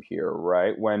Darwinism here,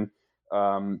 right? When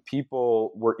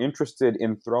people were interested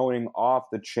in throwing off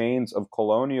the chains of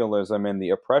colonialism and the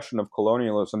oppression of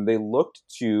colonialism, they looked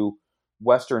to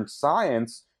Western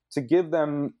science to give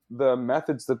them the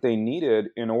methods that they needed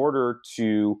in order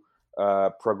to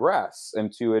progress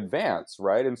and to advance,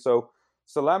 right? And so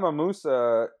Salama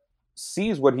Musa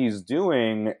sees what he's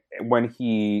doing when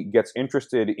he gets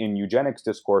interested in eugenics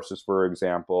discourses, for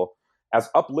example, as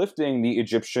uplifting the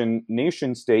Egyptian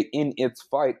nation state in its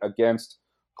fight against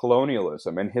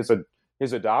colonialism. And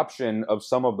his adoption of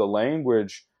some of the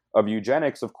language of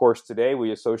eugenics. Of course, today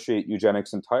we associate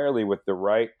eugenics entirely with the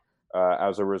right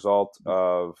as a result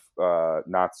of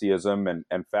Nazism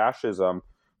and fascism.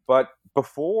 But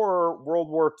before World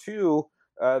War II,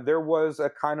 there was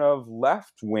a kind of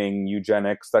left-wing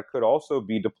eugenics that could also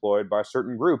be deployed by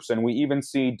certain groups. And we even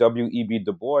see W.E.B.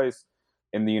 Du Bois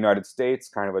in the United States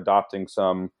kind of adopting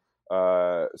some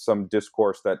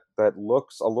discourse that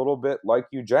looks a little bit like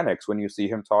eugenics when you see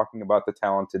him talking about the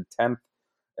talented 10th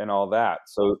and all that.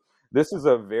 So this is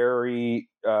a very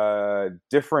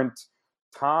different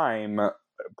time,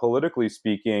 politically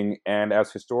speaking, and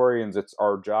as historians, it's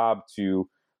our job to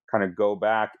kind of go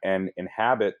back and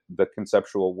inhabit the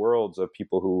conceptual worlds of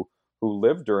people who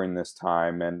lived during this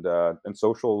time, and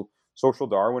social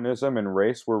Darwinism and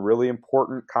race were really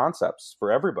important concepts for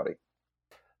everybody.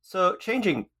 So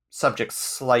changing subject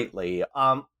slightly,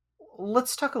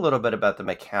 let's talk a little bit about the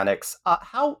mechanics.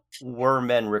 How were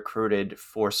men recruited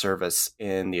for service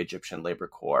in the Egyptian labor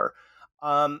corps?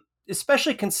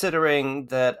 Especially considering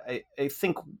that I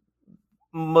think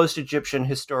most Egyptian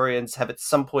historians have at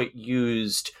some point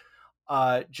used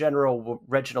General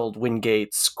Reginald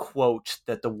Wingate's quote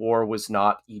that the war was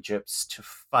not Egypt's to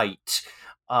fight,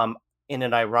 in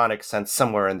an ironic sense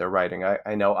somewhere in their writing.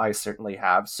 I know I certainly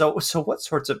have. So what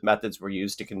sorts of methods were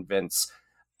used to convince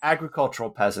agricultural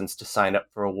peasants to sign up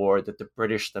for a war that the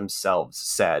British themselves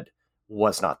said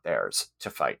was not theirs to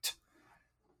fight?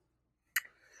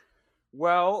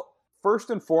 Well, first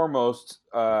and foremost,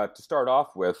 to start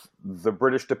off with, the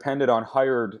British depended on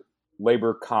hired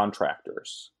labor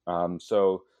contractors.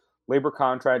 So labor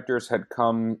contractors had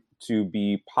come to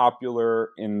be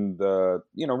popular in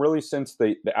really since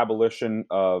the abolition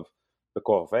of the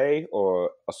corvée, or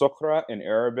asokra in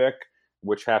Arabic,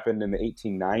 which happened in the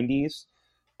 1890s.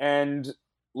 And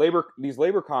these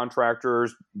labor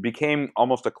contractors became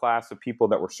almost a class of people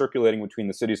that were circulating between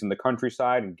the cities and the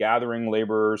countryside and gathering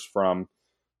laborers from,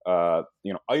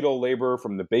 idle labor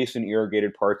from the basin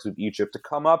irrigated parts of Egypt to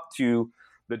come up to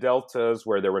the deltas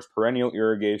where there was perennial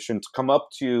irrigation, to come up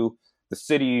to the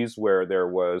cities where there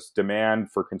was demand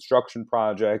for construction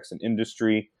projects and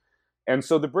industry. And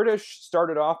so the British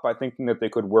started off by thinking that they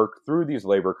could work through these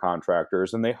labor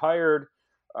contractors, and they hired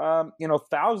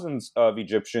thousands of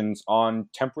Egyptians on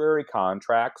temporary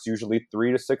contracts, usually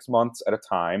 3 to 6 months at a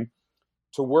time,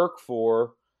 to work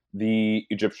for the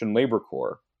Egyptian Labor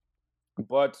Corps.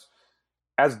 But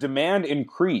as demand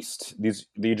increased,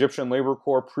 the Egyptian Labor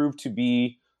Corps proved to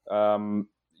be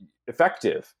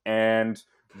effective, and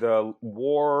the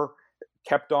war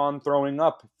kept on throwing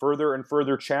up further and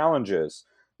further challenges.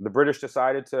 the British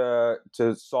decided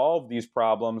to solve these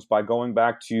problems by going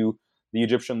back to the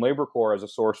Egyptian Labor Corps as a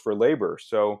source for labor.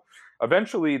 So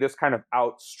eventually this kind of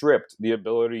outstripped the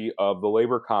ability of the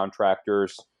labor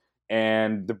contractors,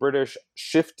 and the British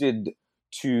shifted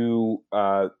to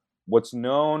what's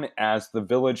known as the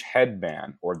village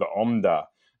headman, or the Omda,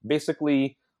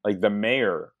 basically like the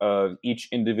mayor of each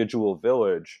individual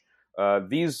village.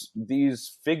 These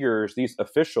figures, these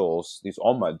officials, these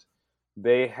Omad,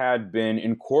 they had been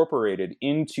incorporated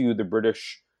into the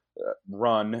British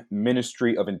run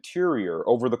Ministry of Interior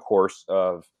over the course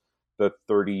of the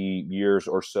 30 years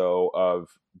or so of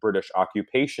British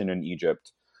occupation in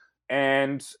Egypt.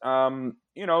 And,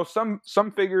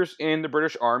 some figures in the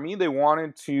British Army, they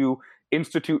wanted to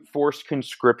institute forced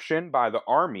conscription by the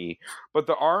army, but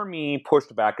the army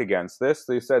pushed back against this.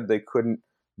 They said they couldn't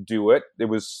do it. It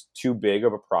was too big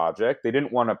of a project. They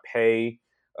didn't want to pay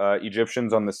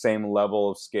Egyptians on the same level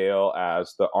of scale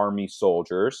as the army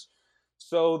soldiers.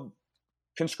 So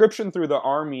conscription through the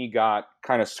army got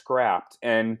kind of scrapped,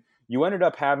 and you ended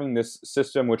up having this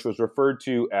system which was referred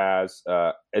to as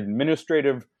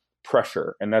administrative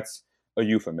pressure, and that's a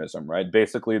euphemism, right?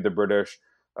 Basically, the British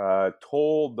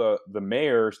told the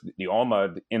mayors, the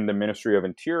Omad in the Ministry of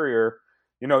Interior,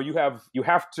 you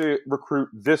have to recruit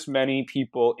this many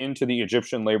people into the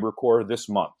Egyptian Labor Corps this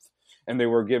month, and they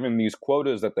were given these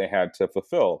quotas that they had to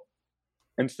fulfill.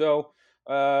 And so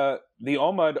the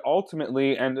Omad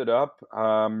ultimately ended up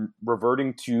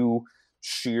reverting to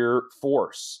sheer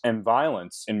force and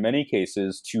violence in many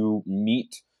cases to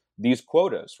meet these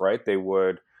quotas, right? They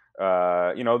would,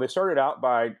 they started out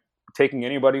by taking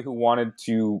anybody who wanted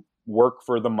to work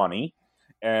for the money.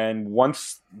 And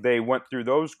once they went through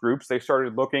those groups, they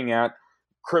started looking at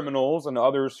criminals and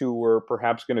others who were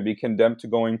perhaps going to be condemned to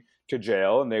going to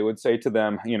jail. And they would say to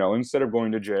them, instead of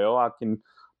going to jail, I can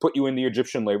put you in the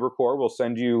Egyptian Labor Corps. We'll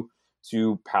send you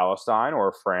to Palestine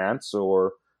or France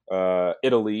or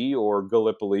Italy or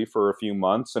Gallipoli for a few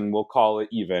months, and we'll call it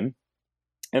even.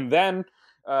 And then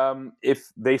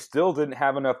if they still didn't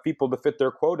have enough people to fit their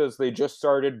quotas, they just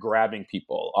started grabbing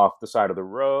people off the side of the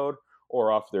road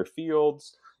or off their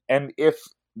fields. And if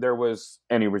there was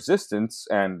any resistance,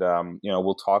 and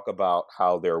we'll talk about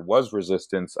how there was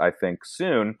resistance, I think,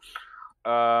 soon,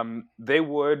 they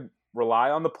would rely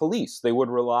on the police. They would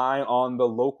rely on the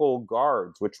local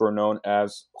guards, which were known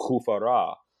as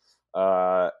khufara.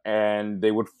 And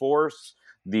they would force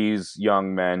these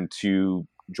young men to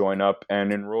join up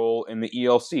and enroll in the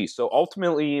ELC. So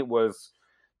ultimately, it was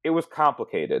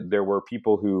complicated. There were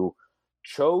people who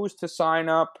chose to sign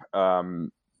up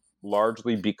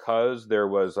largely because there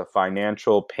was a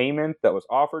financial payment that was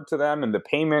offered to them. And the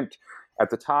payment at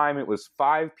the time, it was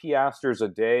 5 piastres a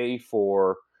day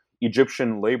for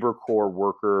Egyptian Labor Corps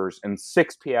workers and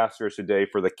 6 piastres a day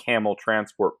for the Camel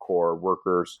Transport Corps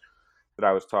workers that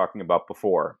I was talking about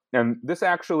before. And this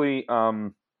actually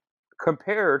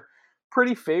compared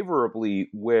pretty favorably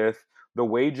with the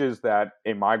wages that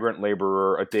a migrant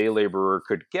laborer, a day laborer,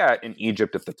 could get in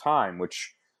Egypt at the time,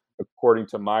 which, according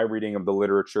to my reading of the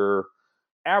literature,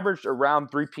 averaged around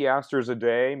 3 piastres a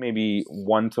day, maybe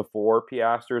 1 to 4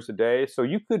 piastres a day. So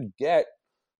you could get,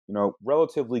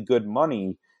 relatively good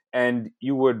money, and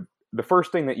the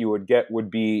first thing that you would get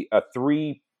would be a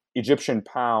 3 Egyptian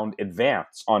pound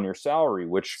advance on your salary,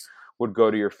 which would go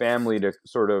to your family to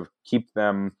sort of keep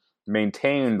them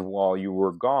maintained while you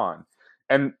were gone.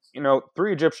 And,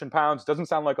 3 Egyptian pounds doesn't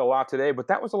sound like a lot today, but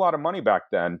that was a lot of money back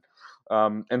then.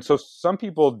 And so some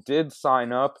people did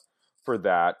sign up for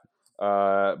that,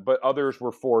 but others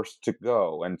were forced to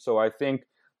go. And so I think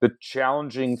the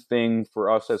challenging thing for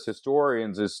us as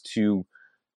historians is to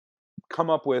come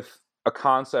up with a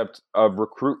concept of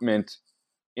recruitment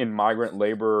in migrant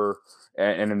labor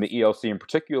and in the ELC in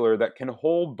particular that can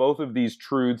hold both of these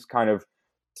truths kind of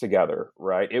together,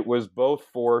 right? It was both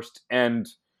forced and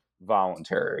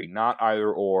voluntary, not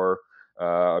either or,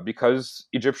 because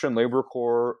Egyptian Labor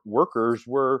Corps workers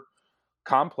were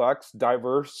complex,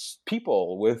 diverse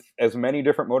people with as many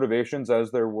different motivations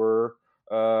as there were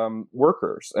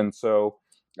workers. And so,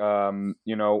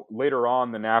 later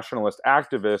on, the nationalist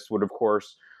activists would, of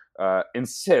course,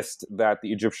 insist that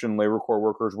the Egyptian Labor Corps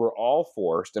workers were all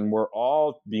forced and were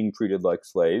all being treated like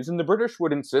slaves. And the British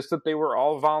would insist that they were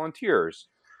all volunteers.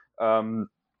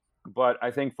 But I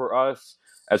think for us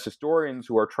as historians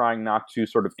who are trying not to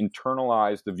sort of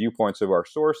internalize the viewpoints of our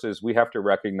sources, we have to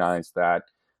recognize that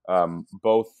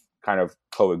both kind of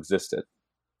coexisted.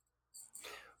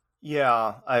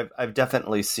 Yeah, I've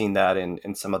definitely seen that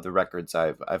in some of the records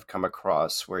I've come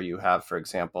across, where you have, for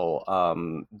example,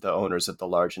 the owners of the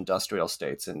large industrial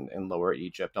states in Lower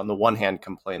Egypt, on the one hand,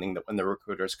 complaining that when the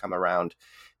recruiters come around,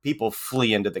 people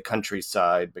flee into the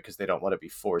countryside because they don't want to be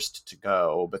forced to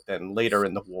go. But then later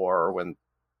in the war, when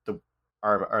the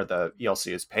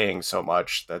ELC is paying so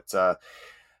much that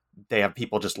they have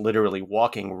people just literally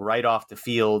walking right off the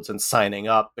fields and signing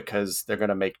up because they're going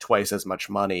to make twice as much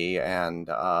money, and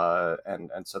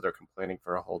so they're complaining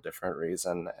for a whole different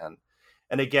reason.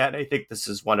 And again, I think this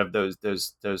is one of those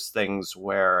things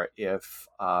where if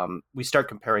we start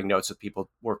comparing notes with people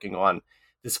working on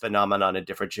this phenomenon in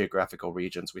different geographical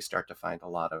regions, we start to find a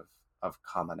lot of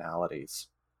commonalities.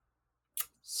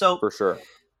 So For sure.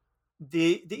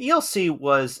 The ELC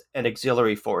was an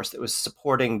auxiliary force that was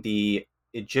supporting the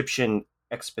Egyptian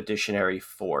Expeditionary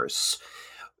Force.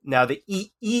 Now, the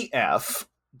EEF,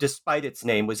 despite its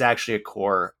name, was actually a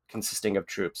corps consisting of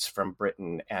troops from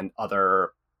Britain and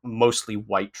other mostly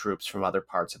white troops from other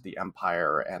parts of the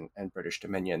empire and British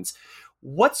dominions.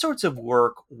 What sorts of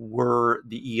work were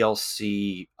the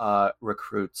ELC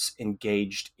recruits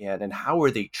engaged in, and how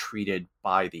were they treated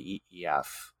by the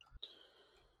EEF?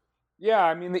 Yeah,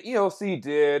 I mean, the ELC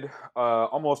did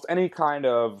almost any kind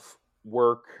of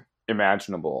work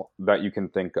imaginable that you can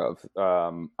think of.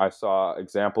 I saw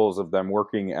examples of them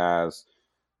working as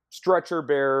stretcher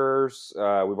bearers. We've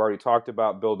already talked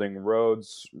about building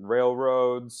roads,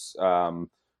 railroads,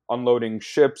 unloading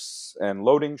ships and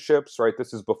loading ships, right?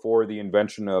 This is before the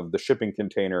invention of the shipping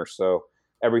container. So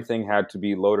everything had to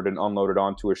be loaded and unloaded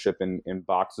onto a ship in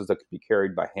boxes that could be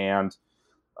carried by hand.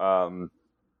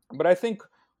 But I think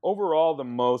overall, the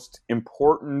most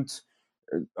important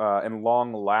and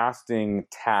long-lasting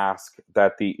task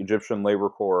that the Egyptian Labor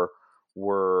Corps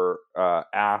were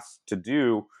asked to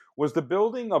do was the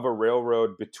building of a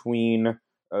railroad between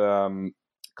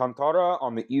Qantara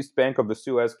on the east bank of the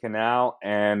Suez Canal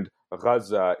and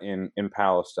Gaza in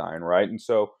Palestine, right? And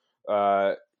so,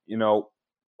 over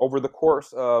the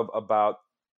course of about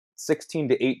 16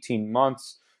 to 18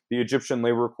 months, the Egyptian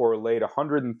Labor Corps laid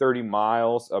 130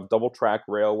 miles of double-track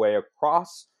railway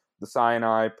across the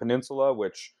Sinai Peninsula,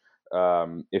 which,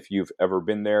 if you've ever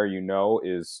been there,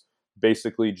 is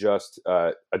basically just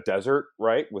a desert,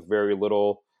 right, with very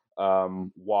little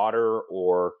water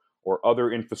or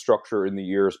other infrastructure in the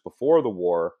years before the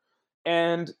war.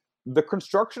 And the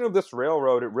construction of this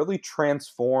railroad, it really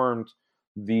transformed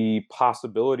the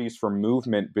possibilities for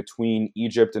movement between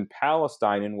Egypt and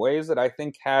Palestine in ways that I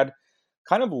think had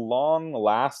kind of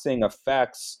long-lasting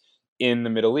effects in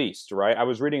the Middle East, right? I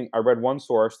read one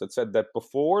source that said that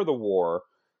before the war,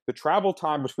 the travel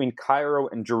time between Cairo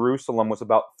and Jerusalem was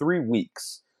about 3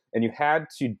 weeks, and you had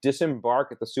to disembark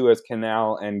at the Suez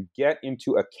Canal and get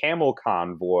into a camel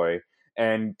convoy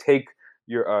and take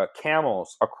your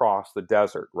camels across the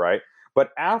desert, right? But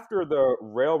after the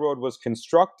railroad was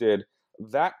constructed,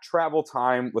 that travel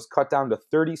time was cut down to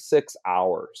 36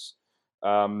 hours.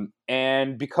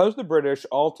 And because the British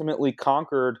ultimately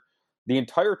conquered the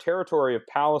entire territory of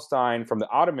Palestine from the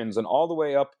Ottomans and all the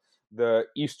way up the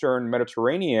Eastern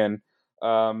Mediterranean,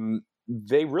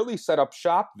 they really set up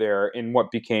shop there in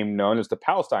what became known as the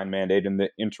Palestine Mandate in the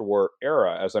interwar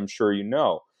era, as I'm sure you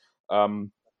know.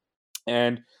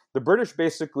 And the British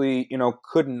basically,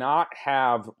 could not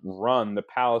have run the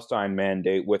Palestine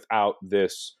Mandate without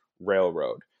this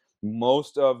railroad.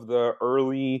 Most of the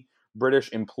early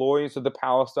British employees of the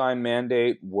Palestine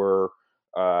Mandate were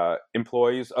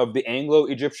employees of the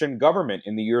Anglo-Egyptian government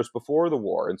in the years before the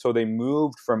war. And so they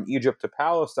moved from Egypt to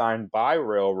Palestine by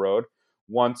railroad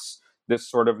once this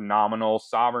sort of nominal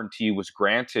sovereignty was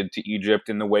granted to Egypt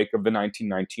in the wake of the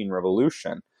 1919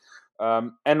 revolution.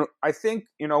 And I think,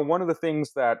 one of the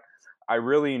things that I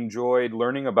really enjoyed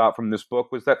learning about from this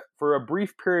book was that for a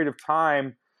brief period of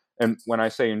time, and when I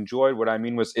say enjoyed, what I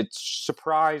mean was it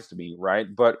surprised me, right?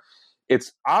 But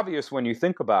it's obvious when you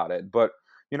think about it. But,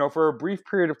 for a brief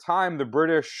period of time, the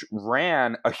British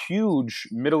ran a huge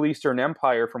Middle Eastern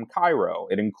empire from Cairo.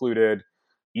 It included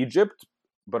Egypt,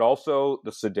 but also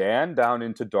the Sudan down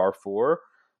into Darfur,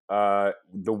 the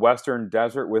Western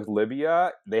Desert with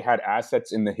Libya. They had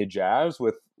assets in the Hijaz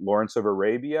with Lawrence of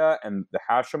Arabia and the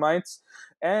Hashemites.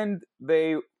 And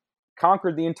they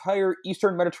conquered the entire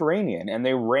Eastern Mediterranean. And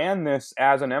they ran this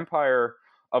as an empire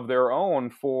of their own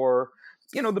for,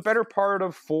 the better part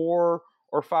of 4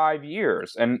 or 5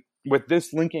 years. And with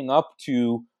this linking up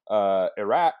to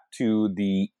Iraq, to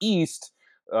the east,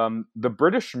 the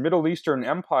British Middle Eastern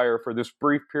Empire for this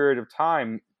brief period of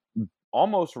time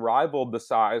almost rivaled the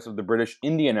size of the British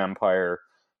Indian Empire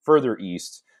further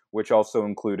east, which also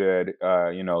included,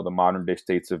 the modern day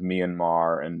states of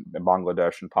Myanmar and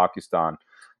Bangladesh and Pakistan.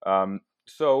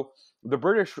 So the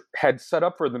British had set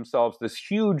up for themselves this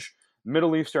huge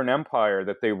Middle Eastern empire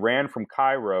that they ran from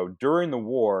Cairo during the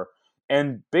war,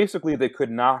 and basically they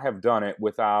could not have done it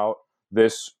without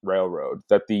this railroad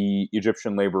that the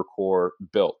Egyptian Labor Corps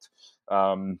built.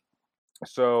 I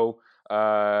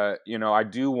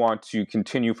do want to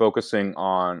continue focusing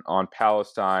on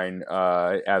Palestine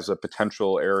as a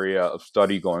potential area of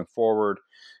study going forward.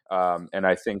 And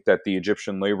I think that the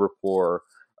Egyptian Labor Corps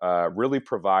really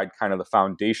provide kind of the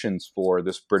foundations for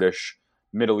this British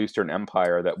Middle Eastern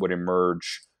empire that would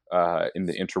emerge in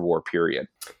the interwar period.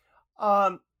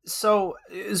 So,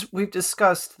 as we've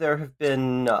discussed, there have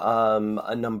been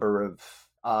a number of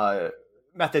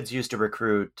methods used to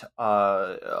recruit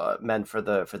men for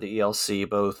the ELC,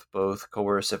 both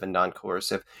coercive and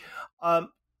non-coercive.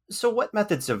 So, what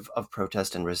methods of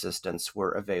protest and resistance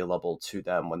were available to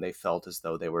them when they felt as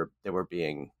though they were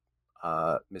being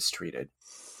mistreated?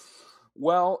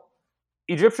 Well,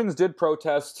 Egyptians did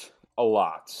protest a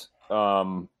lot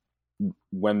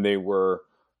when they were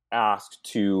asked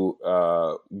to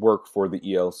work for the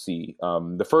ELC.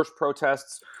 The first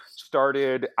protests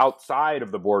started outside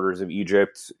of the borders of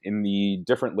Egypt in the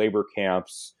different labor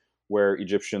camps where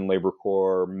Egyptian Labor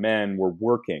Corps men were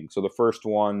working. So the first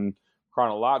one,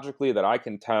 chronologically, that I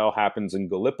can tell, happens in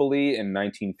Gallipoli in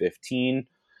 1915.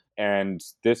 And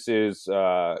this is,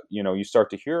 you start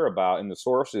to hear about in the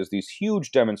sources these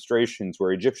huge demonstrations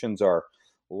where Egyptians are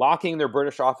locking their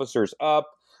British officers up,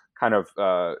 kind of,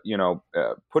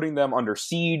 putting them under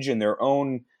siege in their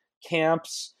own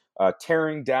camps,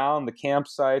 tearing down the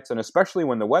campsites. And especially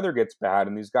when the weather gets bad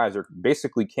and these guys are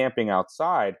basically camping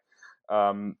outside,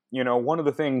 one of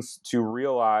the things to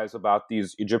realize about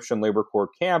these Egyptian Labor Corps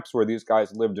camps where these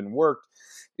guys lived and worked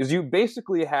is you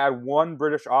basically had one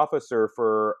British officer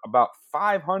for about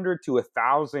 500 to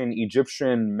 1,000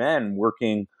 Egyptian men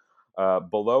working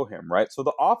below him, right? So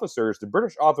the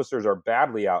British officers are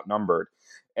badly outnumbered,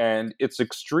 and it's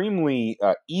extremely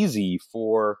easy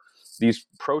for these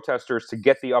protesters to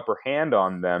get the upper hand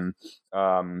on them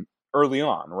early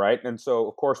on, right? And so,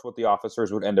 of course, what the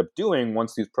officers would end up doing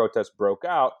once these protests broke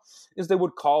out is they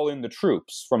would call in the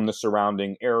troops from the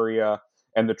surrounding area,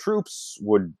 and the troops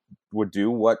would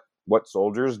do what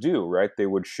soldiers do, right? They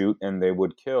would shoot and they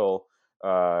would kill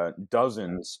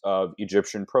dozens of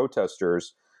Egyptian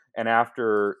protesters. And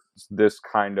after this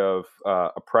kind of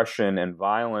oppression and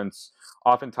violence,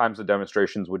 oftentimes the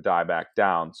demonstrations would die back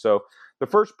down. So the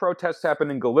first protests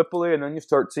happened in Gallipoli, and then you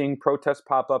start seeing protests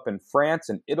pop up in France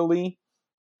and Italy.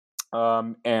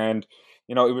 It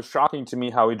was shocking to me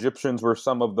how Egyptians were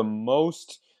some of the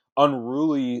most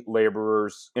unruly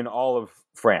laborers in all of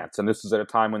France. And this is at a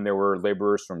time when there were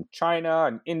laborers from China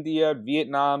and India,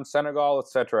 Vietnam, Senegal,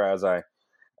 etc.,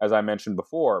 as I mentioned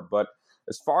before. But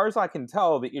as far as I can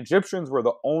tell, the Egyptians were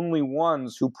the only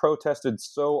ones who protested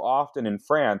so often in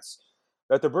France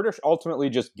that the British ultimately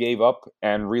just gave up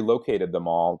and relocated them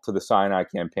all to the Sinai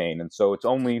campaign. And so it's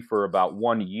only for about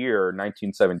 1 year,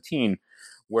 1917,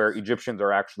 where Egyptians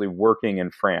are actually working in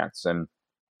France. And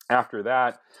after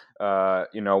that,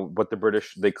 but the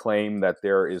British, they claim that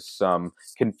there is some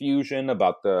confusion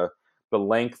about the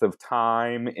length of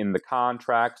time in the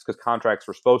contracts, because contracts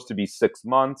were supposed to be 6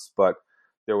 months, but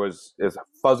there was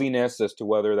fuzziness as to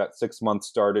whether that 6 months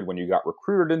started when you got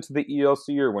recruited into the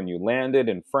ELC or when you landed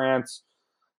in France.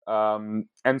 And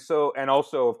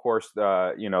also, of course,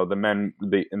 the men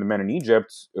in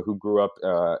Egypt who grew up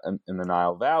in the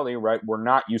Nile Valley, right, were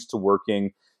not used to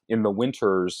working in the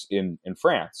winters in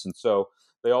France, and so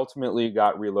they ultimately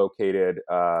got relocated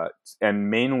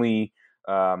and mainly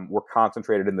were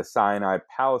concentrated in the Sinai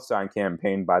Palestine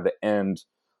campaign by the end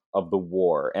of the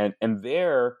war, and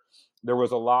there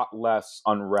was a lot less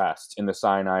unrest in the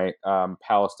Sinai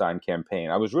Palestine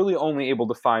campaign. I was really only able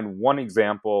to find one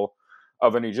example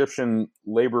of an Egyptian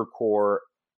Labor Corps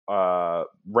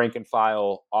rank and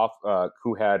file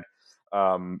who had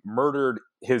murdered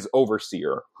his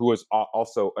overseer, who was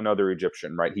also another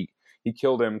Egyptian, right? He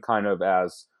killed him kind of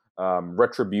as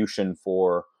retribution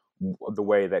for the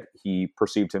way that he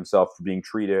perceived himself being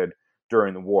treated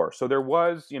during the war. So there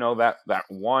was, that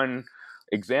one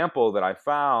example that I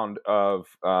found of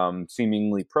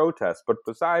seemingly protest. But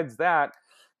besides that,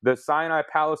 the Sinai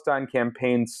Palestine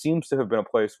campaign seems to have been a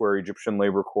place where Egyptian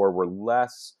Labor Corps were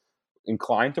less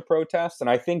inclined to protest.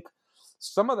 And I think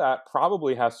some of that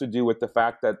probably has to do with the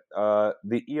fact that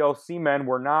the ELC men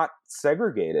were not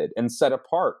segregated and set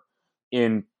apart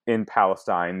in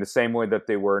Palestine the same way that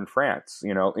they were in France.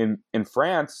 In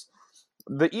France,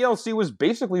 the ELC was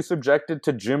basically subjected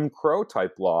to Jim Crow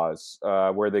type laws,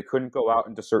 where they couldn't go out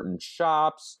into certain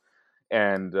shops,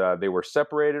 and they were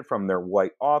separated from their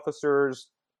white officers.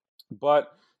 But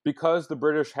because the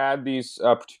British had these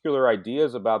particular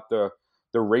ideas about the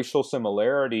racial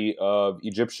similarity of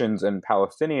Egyptians and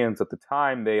Palestinians at the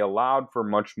time, they allowed for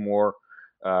much more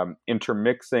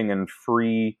intermixing and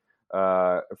free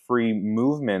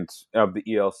movement of the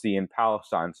ELC in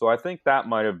Palestine. So I think that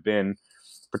might have been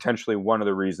potentially one of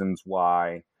the reasons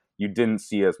why you didn't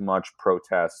see as much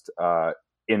protest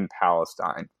in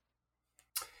Palestine.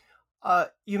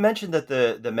 You mentioned that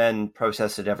the men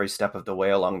protested every step of the way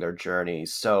along their journey.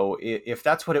 So if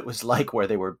that's what it was like where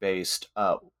they were based,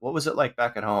 what was it like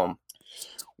back at home?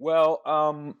 Well,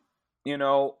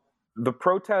 the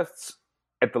protests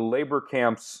at the labor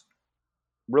camps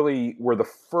really were the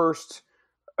first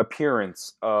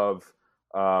appearance of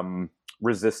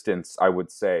resistance, I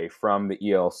would say, from the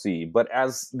ELC. But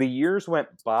as the years went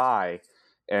by,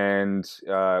 and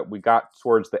we got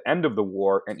towards the end of the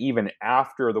war, and even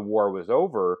after the war was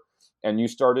over, and you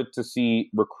started to see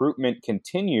recruitment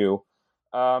continue,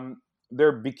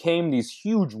 there became these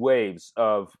huge waves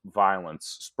of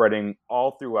violence spreading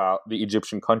all throughout the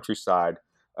Egyptian countryside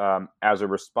as a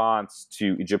response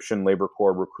to Egyptian Labor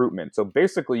Corps recruitment. So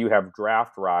basically, you have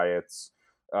draft riots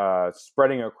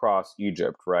spreading across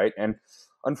Egypt, right? And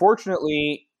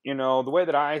unfortunately, the way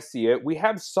that I see it, we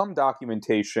have some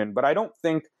documentation, but I don't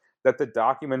think that the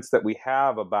documents that we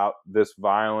have about this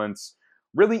violence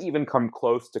really even come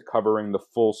close to covering the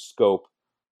full scope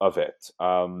of it.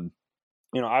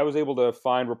 I was able to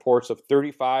find reports of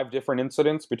 35 different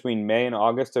incidents between May and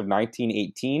August of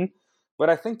 1918, but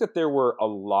I think that there were a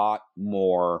lot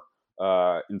more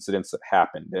incidents that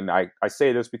happened. And I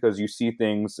say this because you see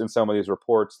things in some of these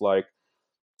reports like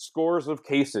scores of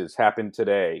cases happened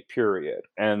today, period.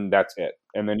 And that's it.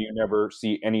 And then you never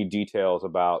see any details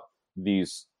about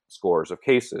these scores of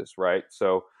cases, right?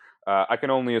 So I can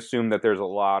only assume that there's a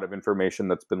lot of information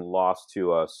that's been lost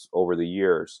to us over the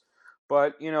years.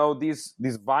 But, these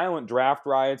violent draft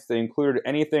riots, they included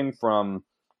anything from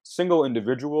single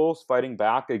individuals fighting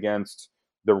back against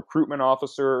the recruitment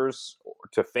officers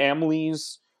to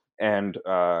families and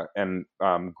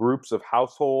groups of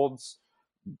households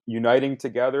uniting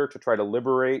together to try to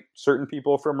liberate certain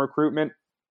people from recruitment.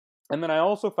 And then I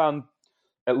also found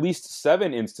at least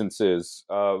 7 instances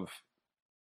of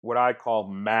what I call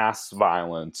mass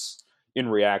violence in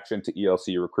reaction to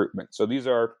ELC recruitment. So these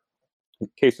are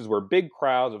cases where big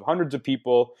crowds of hundreds of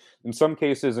people, in some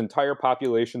cases entire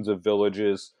populations of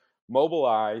villages,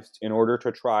 mobilized in order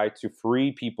to try to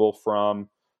free people from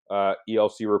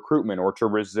ELC recruitment or to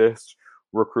resist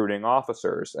recruiting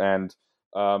officers. And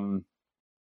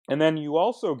then you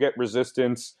also get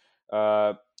resistance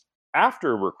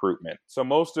after recruitment. So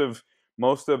most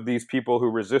of these people who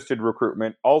resisted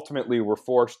recruitment ultimately were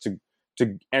forced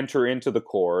to enter into the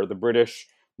Corps. The British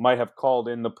might have called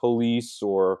in the police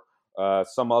or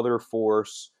some other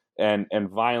force and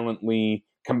violently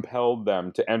compelled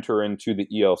them to enter into the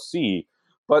ELC.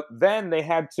 But then they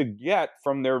had to get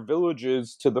from their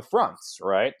villages to the fronts,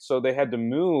 right? So they had to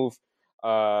move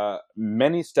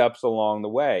many steps along the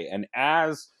way. And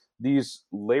as these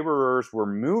laborers were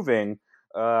moving,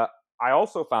 I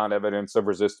also found evidence of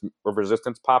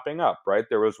resistance popping up, right?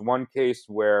 There was one case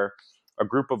where a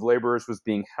group of laborers was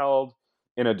being held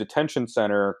in a detention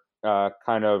center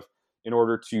kind of in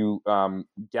order to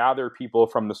gather people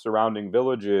from the surrounding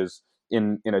villages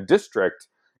in a district.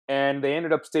 And they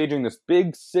ended up staging this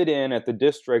big sit-in at the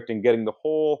district and getting the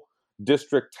whole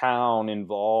district town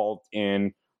involved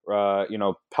in,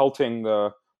 pelting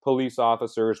the police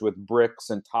officers with bricks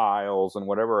and tiles and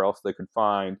whatever else they could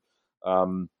find.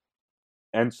 And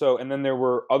then there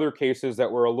were other cases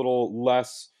that were a little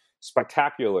less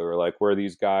spectacular, like where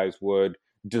these guys would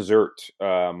desert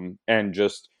and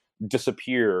just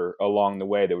disappear along the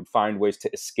way. They would find ways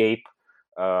to escape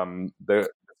the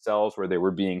cells where they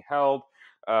were being held.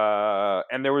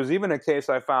 And there was even a case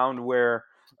I found where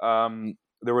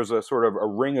there was a sort of a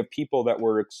ring of people that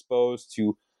were exposed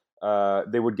to,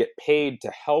 they would get paid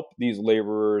to help these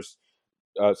laborers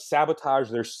sabotage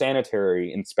their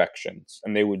sanitary inspections.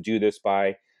 And they would do this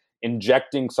by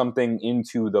injecting something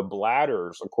into the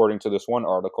bladders, according to this one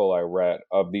article I read,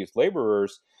 of these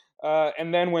laborers.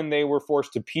 And then when they were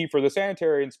forced to pee for the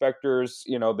sanitary inspectors,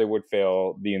 they would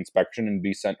fail the inspection and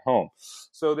be sent home.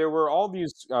 So there were all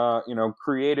these,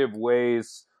 creative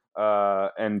ways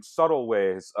and subtle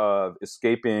ways of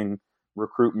escaping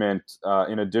recruitment,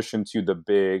 in addition to the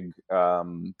big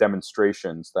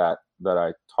demonstrations that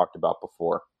I talked about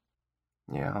before.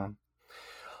 Yeah.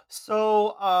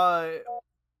 So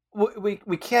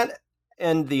we can't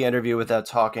end the interview without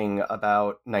talking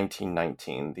about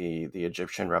 1919, the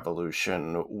Egyptian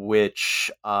Revolution,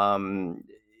 which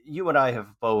you and I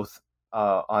have both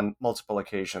on multiple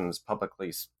occasions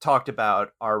publicly talked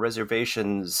about our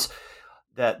reservations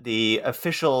that the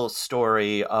official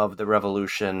story of the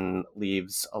revolution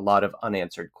leaves a lot of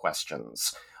unanswered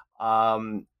questions.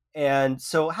 And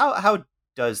so how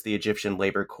does the Egyptian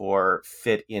Labor Corps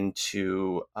fit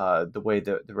into the way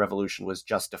the revolution was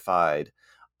justified?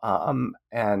 And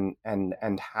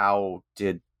how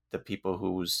did the people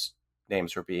whose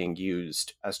names were being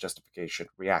used as justification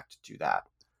react to that?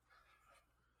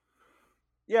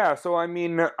 Yeah, so I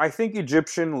mean, I think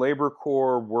Egyptian Labor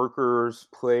Corps workers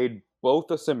played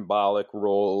both a symbolic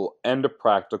role and a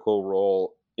practical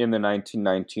role in the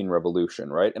 1919 revolution,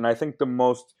 right? And I think the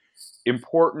most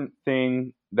important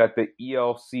thing that the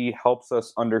ELC helps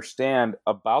us understand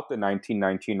about the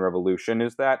 1919 revolution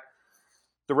is that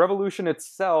the revolution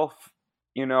itself,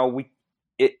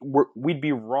 we'd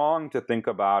be wrong to think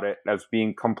about it as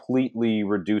being completely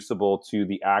reducible to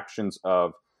the actions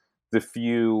of the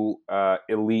few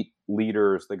elite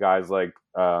leaders, the guys like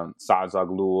Saad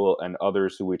Zaghloul and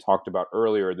others who we talked about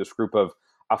earlier, this group of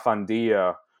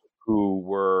Afandiyya who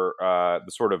were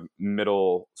the sort of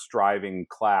middle striving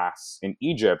class in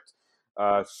Egypt.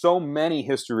 So many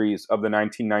histories of the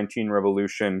 1919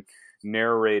 revolution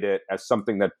narrate it as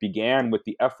something that began with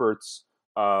the efforts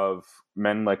of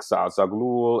men like Saad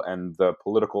Zaghloul and the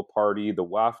political party, the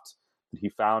Wafd, that he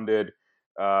founded,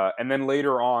 and then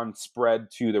later on spread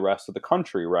to the rest of the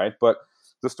country, right? But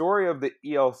the story of the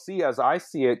ELC, as I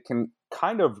see it, can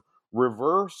kind of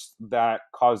reverse that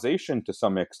causation to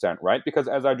some extent, right? Because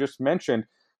as I just mentioned,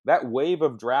 that wave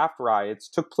of draft riots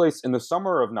took place in the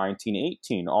summer of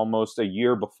 1918, almost a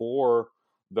year before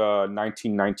the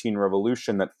 1919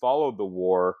 revolution that followed the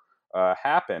war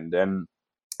happened. And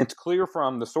it's clear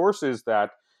from the sources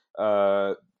that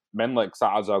men like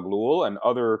Saad Zaghloul and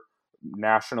other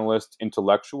nationalist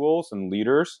intellectuals and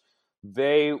leaders,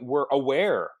 they were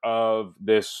aware of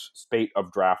this spate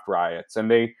of draft riots,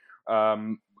 and they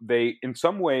in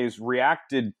some ways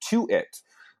reacted to it.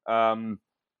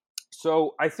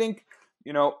 So I think,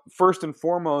 first and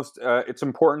foremost, it's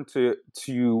important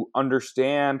to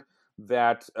understand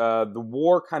that the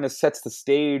war kind of sets the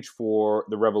stage for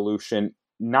the revolution,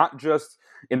 not just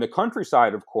in the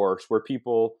countryside, of course, where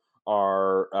people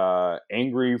are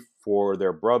angry for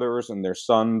their brothers and their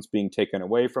sons being taken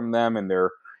away from them, and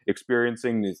they're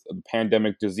experiencing the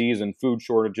pandemic disease and food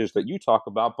shortages that you talk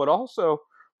about, but also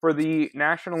for the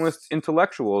nationalist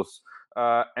intellectuals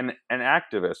and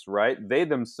activists, right? They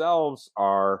themselves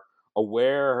are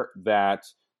aware that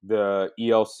the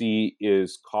ELC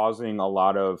is causing a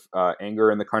lot of anger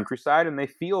in the countryside, and they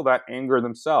feel that anger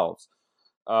themselves.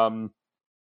 And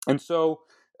so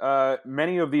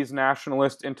many of these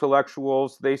nationalist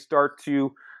intellectuals, they start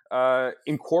to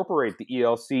incorporate the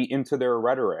ELC into their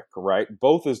rhetoric, right?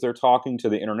 Both as they're talking to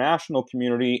the international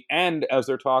community and as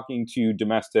they're talking to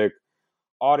domestic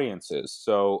audiences.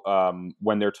 So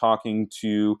when they're talking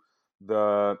to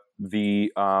the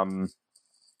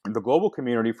global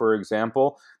community, for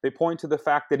example, they point to the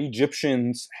fact that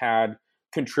Egyptians had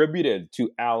contributed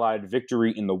to Allied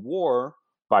victory in the war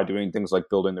by doing things like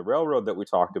building the railroad that we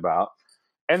talked about.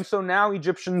 And so now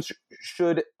Egyptians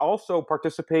should also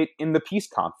participate in the peace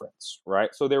conference, right?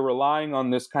 So they're relying on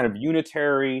this kind of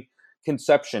unitary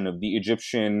conception of the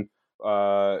Egyptian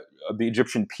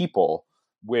people,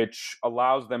 which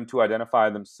allows them to identify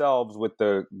themselves with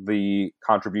the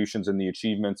contributions and the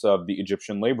achievements of the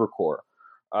Egyptian Labor Corps.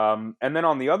 And then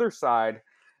on the other side,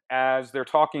 as they're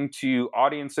talking to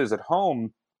audiences at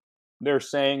home, they're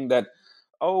saying that,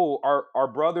 oh, our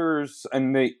brothers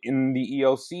in the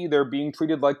ELC, they're being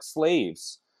treated like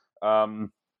slaves.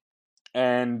 And,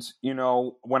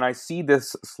 when I see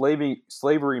this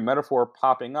slavery metaphor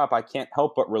popping up, I can't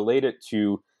help but relate it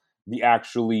to the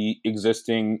actually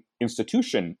existing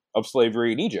institution of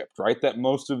slavery in Egypt, right? That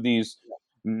most of these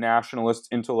nationalist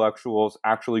intellectuals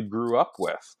actually grew up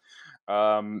with.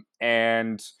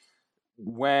 And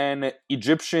when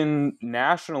Egyptian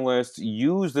nationalists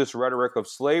use this rhetoric of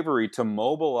slavery to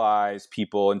mobilize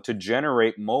people and to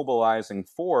generate mobilizing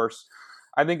force,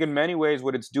 I think in many ways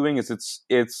what it's doing is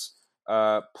it's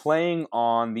playing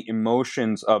on the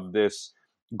emotions of this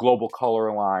global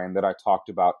color line that I talked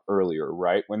about earlier,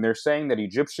 right? When they're saying that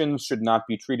Egyptians should not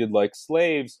be treated like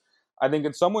slaves, I think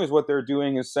in some ways what they're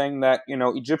doing is saying that,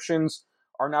 Egyptians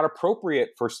are not appropriate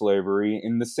for slavery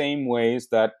in the same ways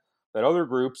that other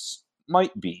groups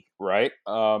might be, right?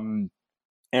 And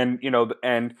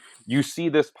you see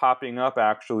this popping up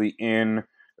actually in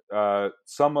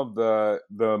some of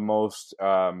the most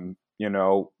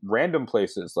random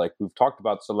places. Like we've talked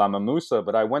about Salama Moussa,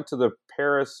 but I went to the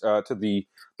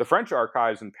French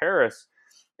archives in Paris,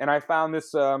 and I found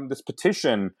this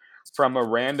petition from a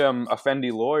random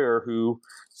Effendi lawyer who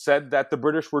said that the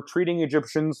British were treating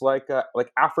Egyptians like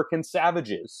African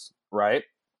savages, right?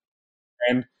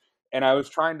 And I was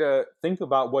trying to think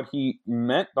about what he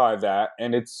meant by that,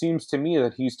 and it seems to me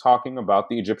that he's talking about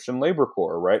the Egyptian labor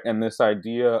corps, right? And this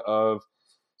idea of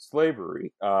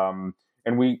slavery.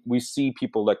 And we see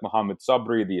people like Mohammed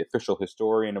Sabri, the official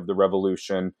historian of the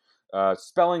revolution,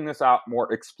 spelling this out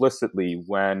more explicitly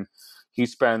when he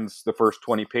spends the first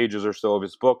 20 pages or so of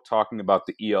his book talking about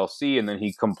the ELC, and then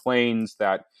he complains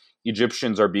that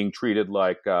Egyptians are being treated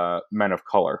like men of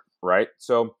color, right?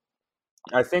 So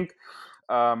I think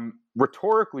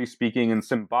rhetorically speaking and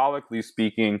symbolically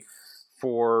speaking,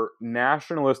 for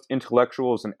nationalist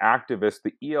intellectuals and activists,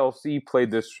 the ELC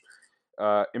played this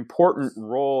important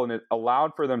role, and it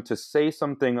allowed for them to say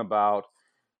something about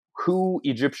who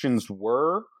Egyptians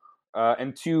were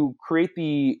and to create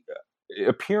the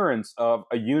appearance of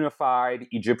a unified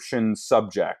Egyptian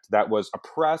subject that was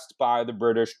oppressed by the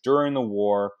British during the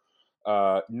war,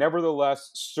 nevertheless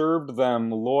served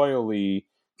them loyally,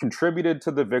 contributed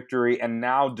to the victory, and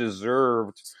now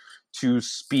deserved to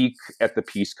speak at the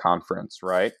peace conference,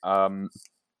 right? And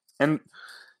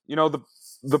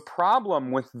the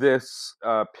problem with this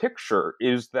picture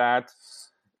is that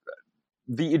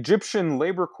the Egyptian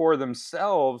labor corps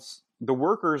themselves, the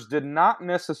workers, did not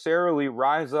necessarily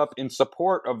rise up in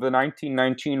support of the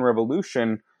 1919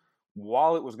 revolution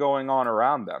while it was going on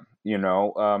around them.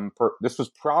 This was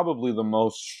probably the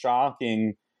most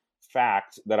shocking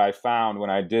fact that I found when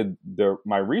I did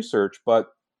my research. But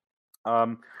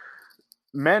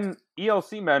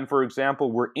ELC men, for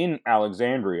example, were in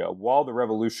Alexandria while the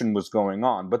revolution was going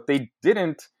on, but they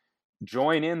didn't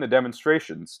join in the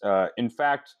demonstrations. In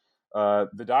fact,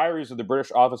 the diaries of the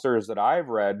British officers that I've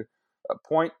read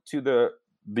point to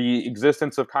the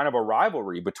existence of kind of a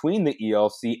rivalry between the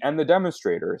ELC and the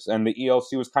demonstrators. And the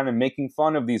ELC was kind of making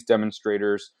fun of these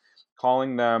demonstrators,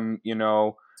 calling them,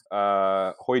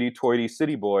 hoity-toity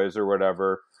city boys or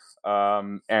whatever,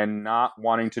 and not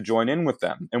wanting to join in with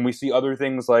them. And we see other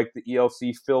things like the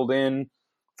ELC filled in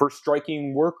for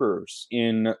striking workers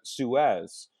in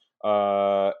Suez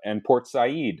and Port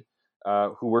Said,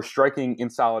 who were striking in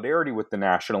solidarity with the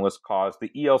nationalist cause. The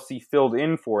ELC filled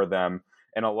in for them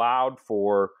and allowed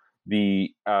for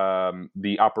the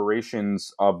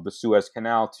operations of the Suez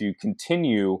Canal to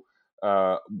continue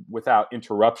without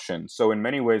interruption. So in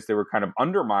many ways, they were kind of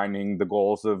undermining the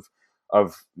goals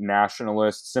of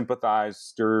nationalist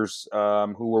sympathizers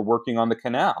who were working on the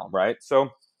canal, right?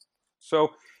 So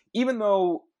even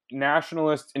though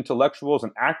nationalist intellectuals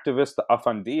and activists, the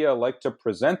Afandiyya, like to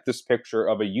present this picture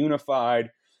of a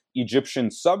unified Egyptian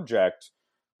subject,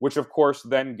 which of course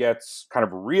then gets kind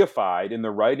of reified in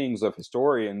the writings of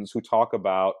historians who talk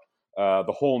about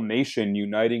the whole nation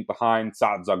uniting behind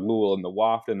Saad Zaghloul and the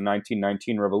Wafd in the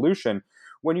 1919 revolution.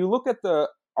 When you look at the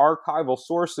archival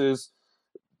sources,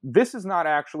 this is not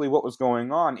actually what was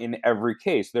going on in every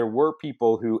case. There were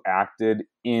people who acted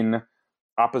in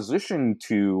opposition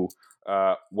to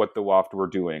what the Wafd were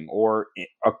doing, or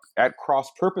at cross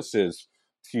purposes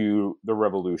to the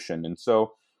revolution. And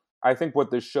so I think what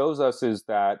this shows us is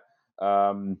that,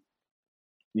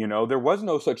 there was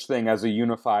no such thing as a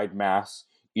unified mass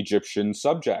Egyptian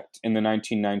subject in the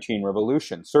 1919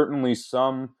 revolution. Certainly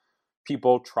some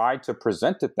people tried to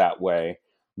present it that way,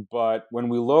 but when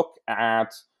we look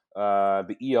at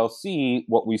the ELC,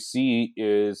 what we see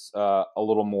is a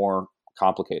little more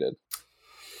complicated.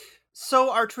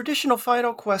 So our traditional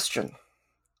final question,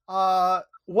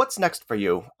 what's next for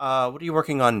you? What are you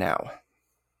working on now?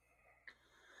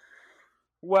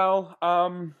 Well,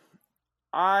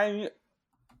 I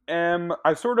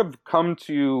sort of come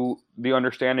to the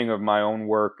understanding of my own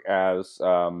work as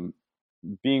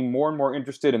being more and more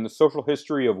interested in the social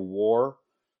history of war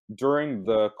during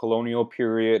the colonial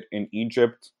period in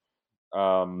Egypt.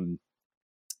 And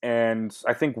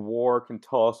I think war can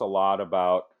tell us a lot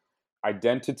about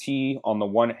identity on the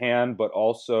one hand, but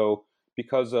also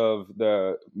because of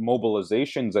the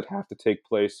mobilizations that have to take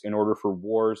place in order for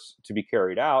wars to be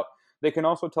carried out, they can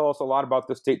also tell us a lot about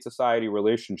the state-society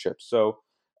relationship. So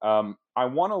I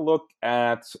want to look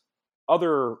at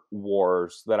other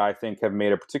wars that I think have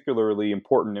made a particularly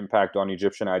important impact on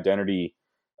Egyptian identity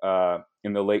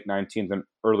in the late 19th and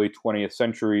early 20th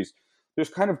centuries. There's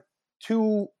kind of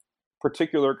two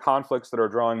particular conflicts that are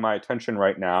drawing my attention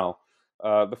right now.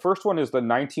 The first one is the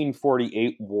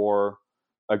 1948 war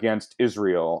against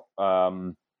Israel.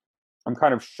 I'm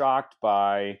kind of shocked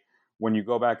by when you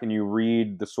go back and you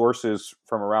read the sources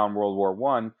from around World War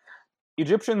I,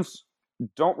 Egyptians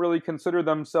don't really consider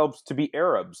themselves to be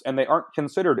Arabs, and they aren't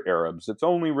considered Arabs. It's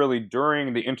only really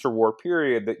during the interwar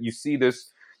period that you see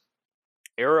this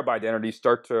Arab identity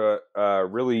start to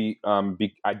really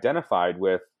be identified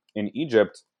with in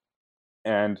Egypt.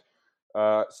 And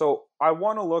so I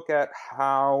want to look at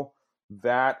how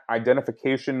that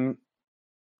identification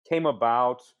came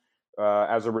about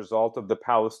as a result of the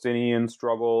Palestinian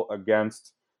struggle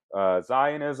against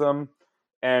Zionism.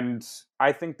 And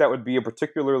I think that would be a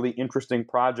particularly interesting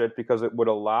project because it would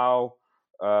allow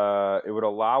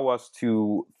us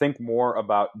to think more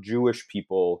about Jewish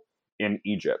people in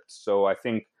Egypt. So I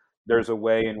think there's a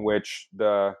way in which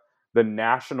the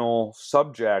national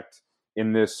subject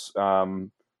in this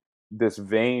this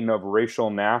vein of racial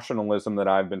nationalism that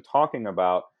I've been talking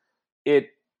about,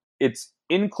 it's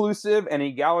inclusive and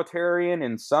egalitarian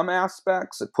in some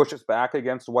aspects. It pushes back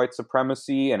against white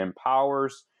supremacy and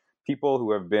empowers people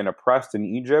who have been oppressed in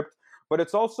Egypt, but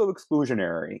it's also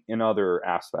exclusionary in other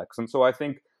aspects. And so I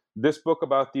think this book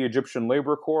about the Egyptian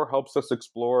Labor Corps helps us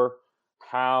explore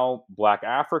how Black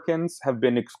Africans have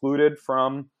been excluded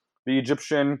from the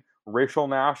Egyptian racial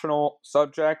national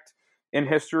subject in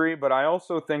history. But I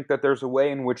also think that there's a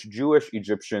way in which Jewish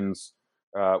Egyptians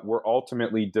were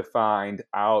ultimately defined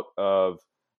out of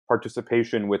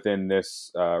participation within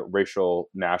this racial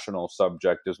national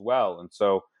subject as well. And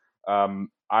so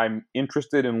I'm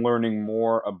interested in learning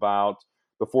more about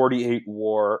the 48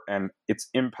 War and its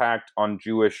impact on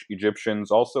Jewish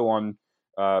Egyptians, also on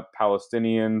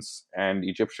Palestinians and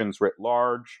Egyptians writ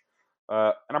large.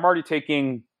 And I'm already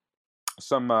taking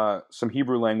some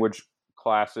Hebrew language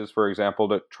classes, for example,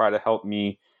 to try to help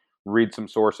me read some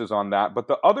sources on that. But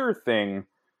the other thing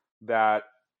that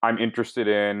I'm interested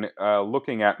in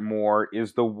looking at more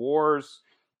is the wars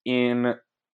in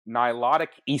Nilotic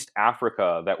East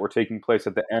Africa that were taking place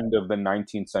at the end of the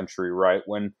 19th century, right?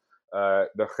 When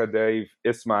the Khedive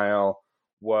Ismail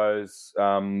was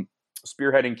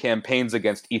spearheading campaigns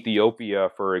against Ethiopia,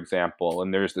 for example.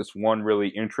 And there's this one really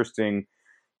interesting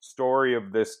story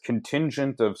of this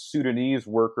contingent of Sudanese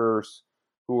workers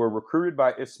who were recruited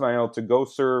by Ismail to go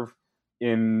serve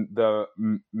in the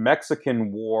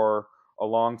Mexican War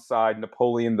alongside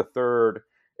Napoleon III,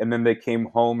 and then they came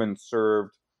home and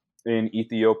served in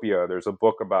Ethiopia. There's a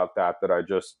book about that I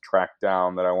just tracked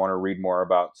down that I want to read more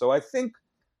about. So I think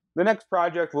the next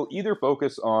project will either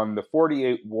focus on the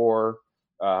 48 War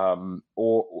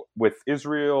or with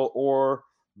Israel, or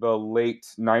the late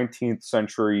 19th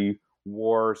century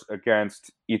wars against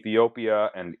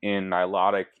Ethiopia and in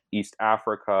Nilotic East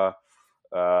Africa.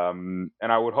 And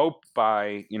I would hope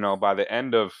by the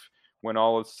end of when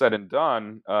all is said and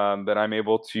done, that I'm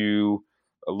able to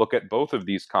look at both of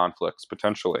these conflicts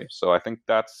potentially. So I think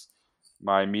that's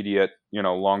my immediate,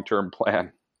 long-term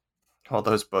plan. Well,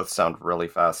 those both sound really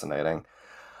fascinating.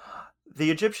 The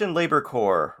Egyptian Labor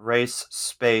Corps, Race,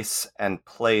 Space, and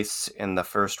Place in the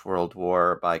First World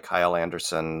War by Kyle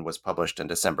Anderson was published in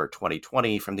December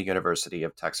 2020 from the University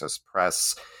of Texas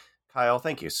Press. Kyle,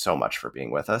 thank you so much for being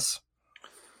with us.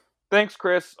 Thanks,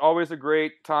 Chris. Always a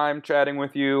great time chatting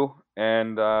with you,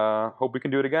 and hope we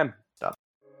can do it again.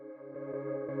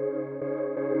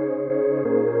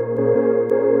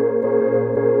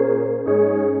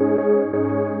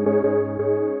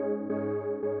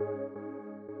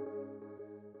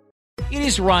 It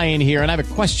is Ryan here, and I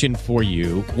have a question for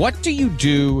you. What do you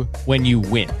do when you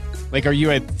win? Like, are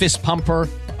you a fist pumper,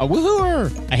 a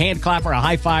woohooer, a hand clapper, a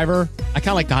high fiver? I kind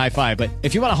of like the high five, but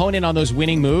if you want to hone in on those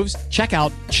winning moves, check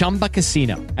out Chumba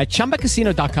Casino. At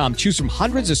ChumbaCasino.com, choose from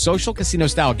hundreds of social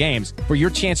casino-style games for your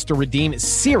chance to redeem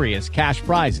serious cash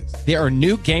prizes. There are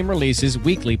new game releases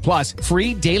weekly, plus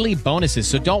free daily bonuses,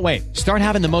 so don't wait. Start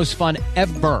having the most fun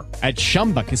ever at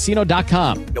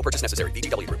ChumbaCasino.com. No purchase necessary.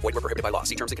 VGW Group. Void where prohibited by law.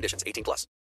 See terms and conditions. 18+.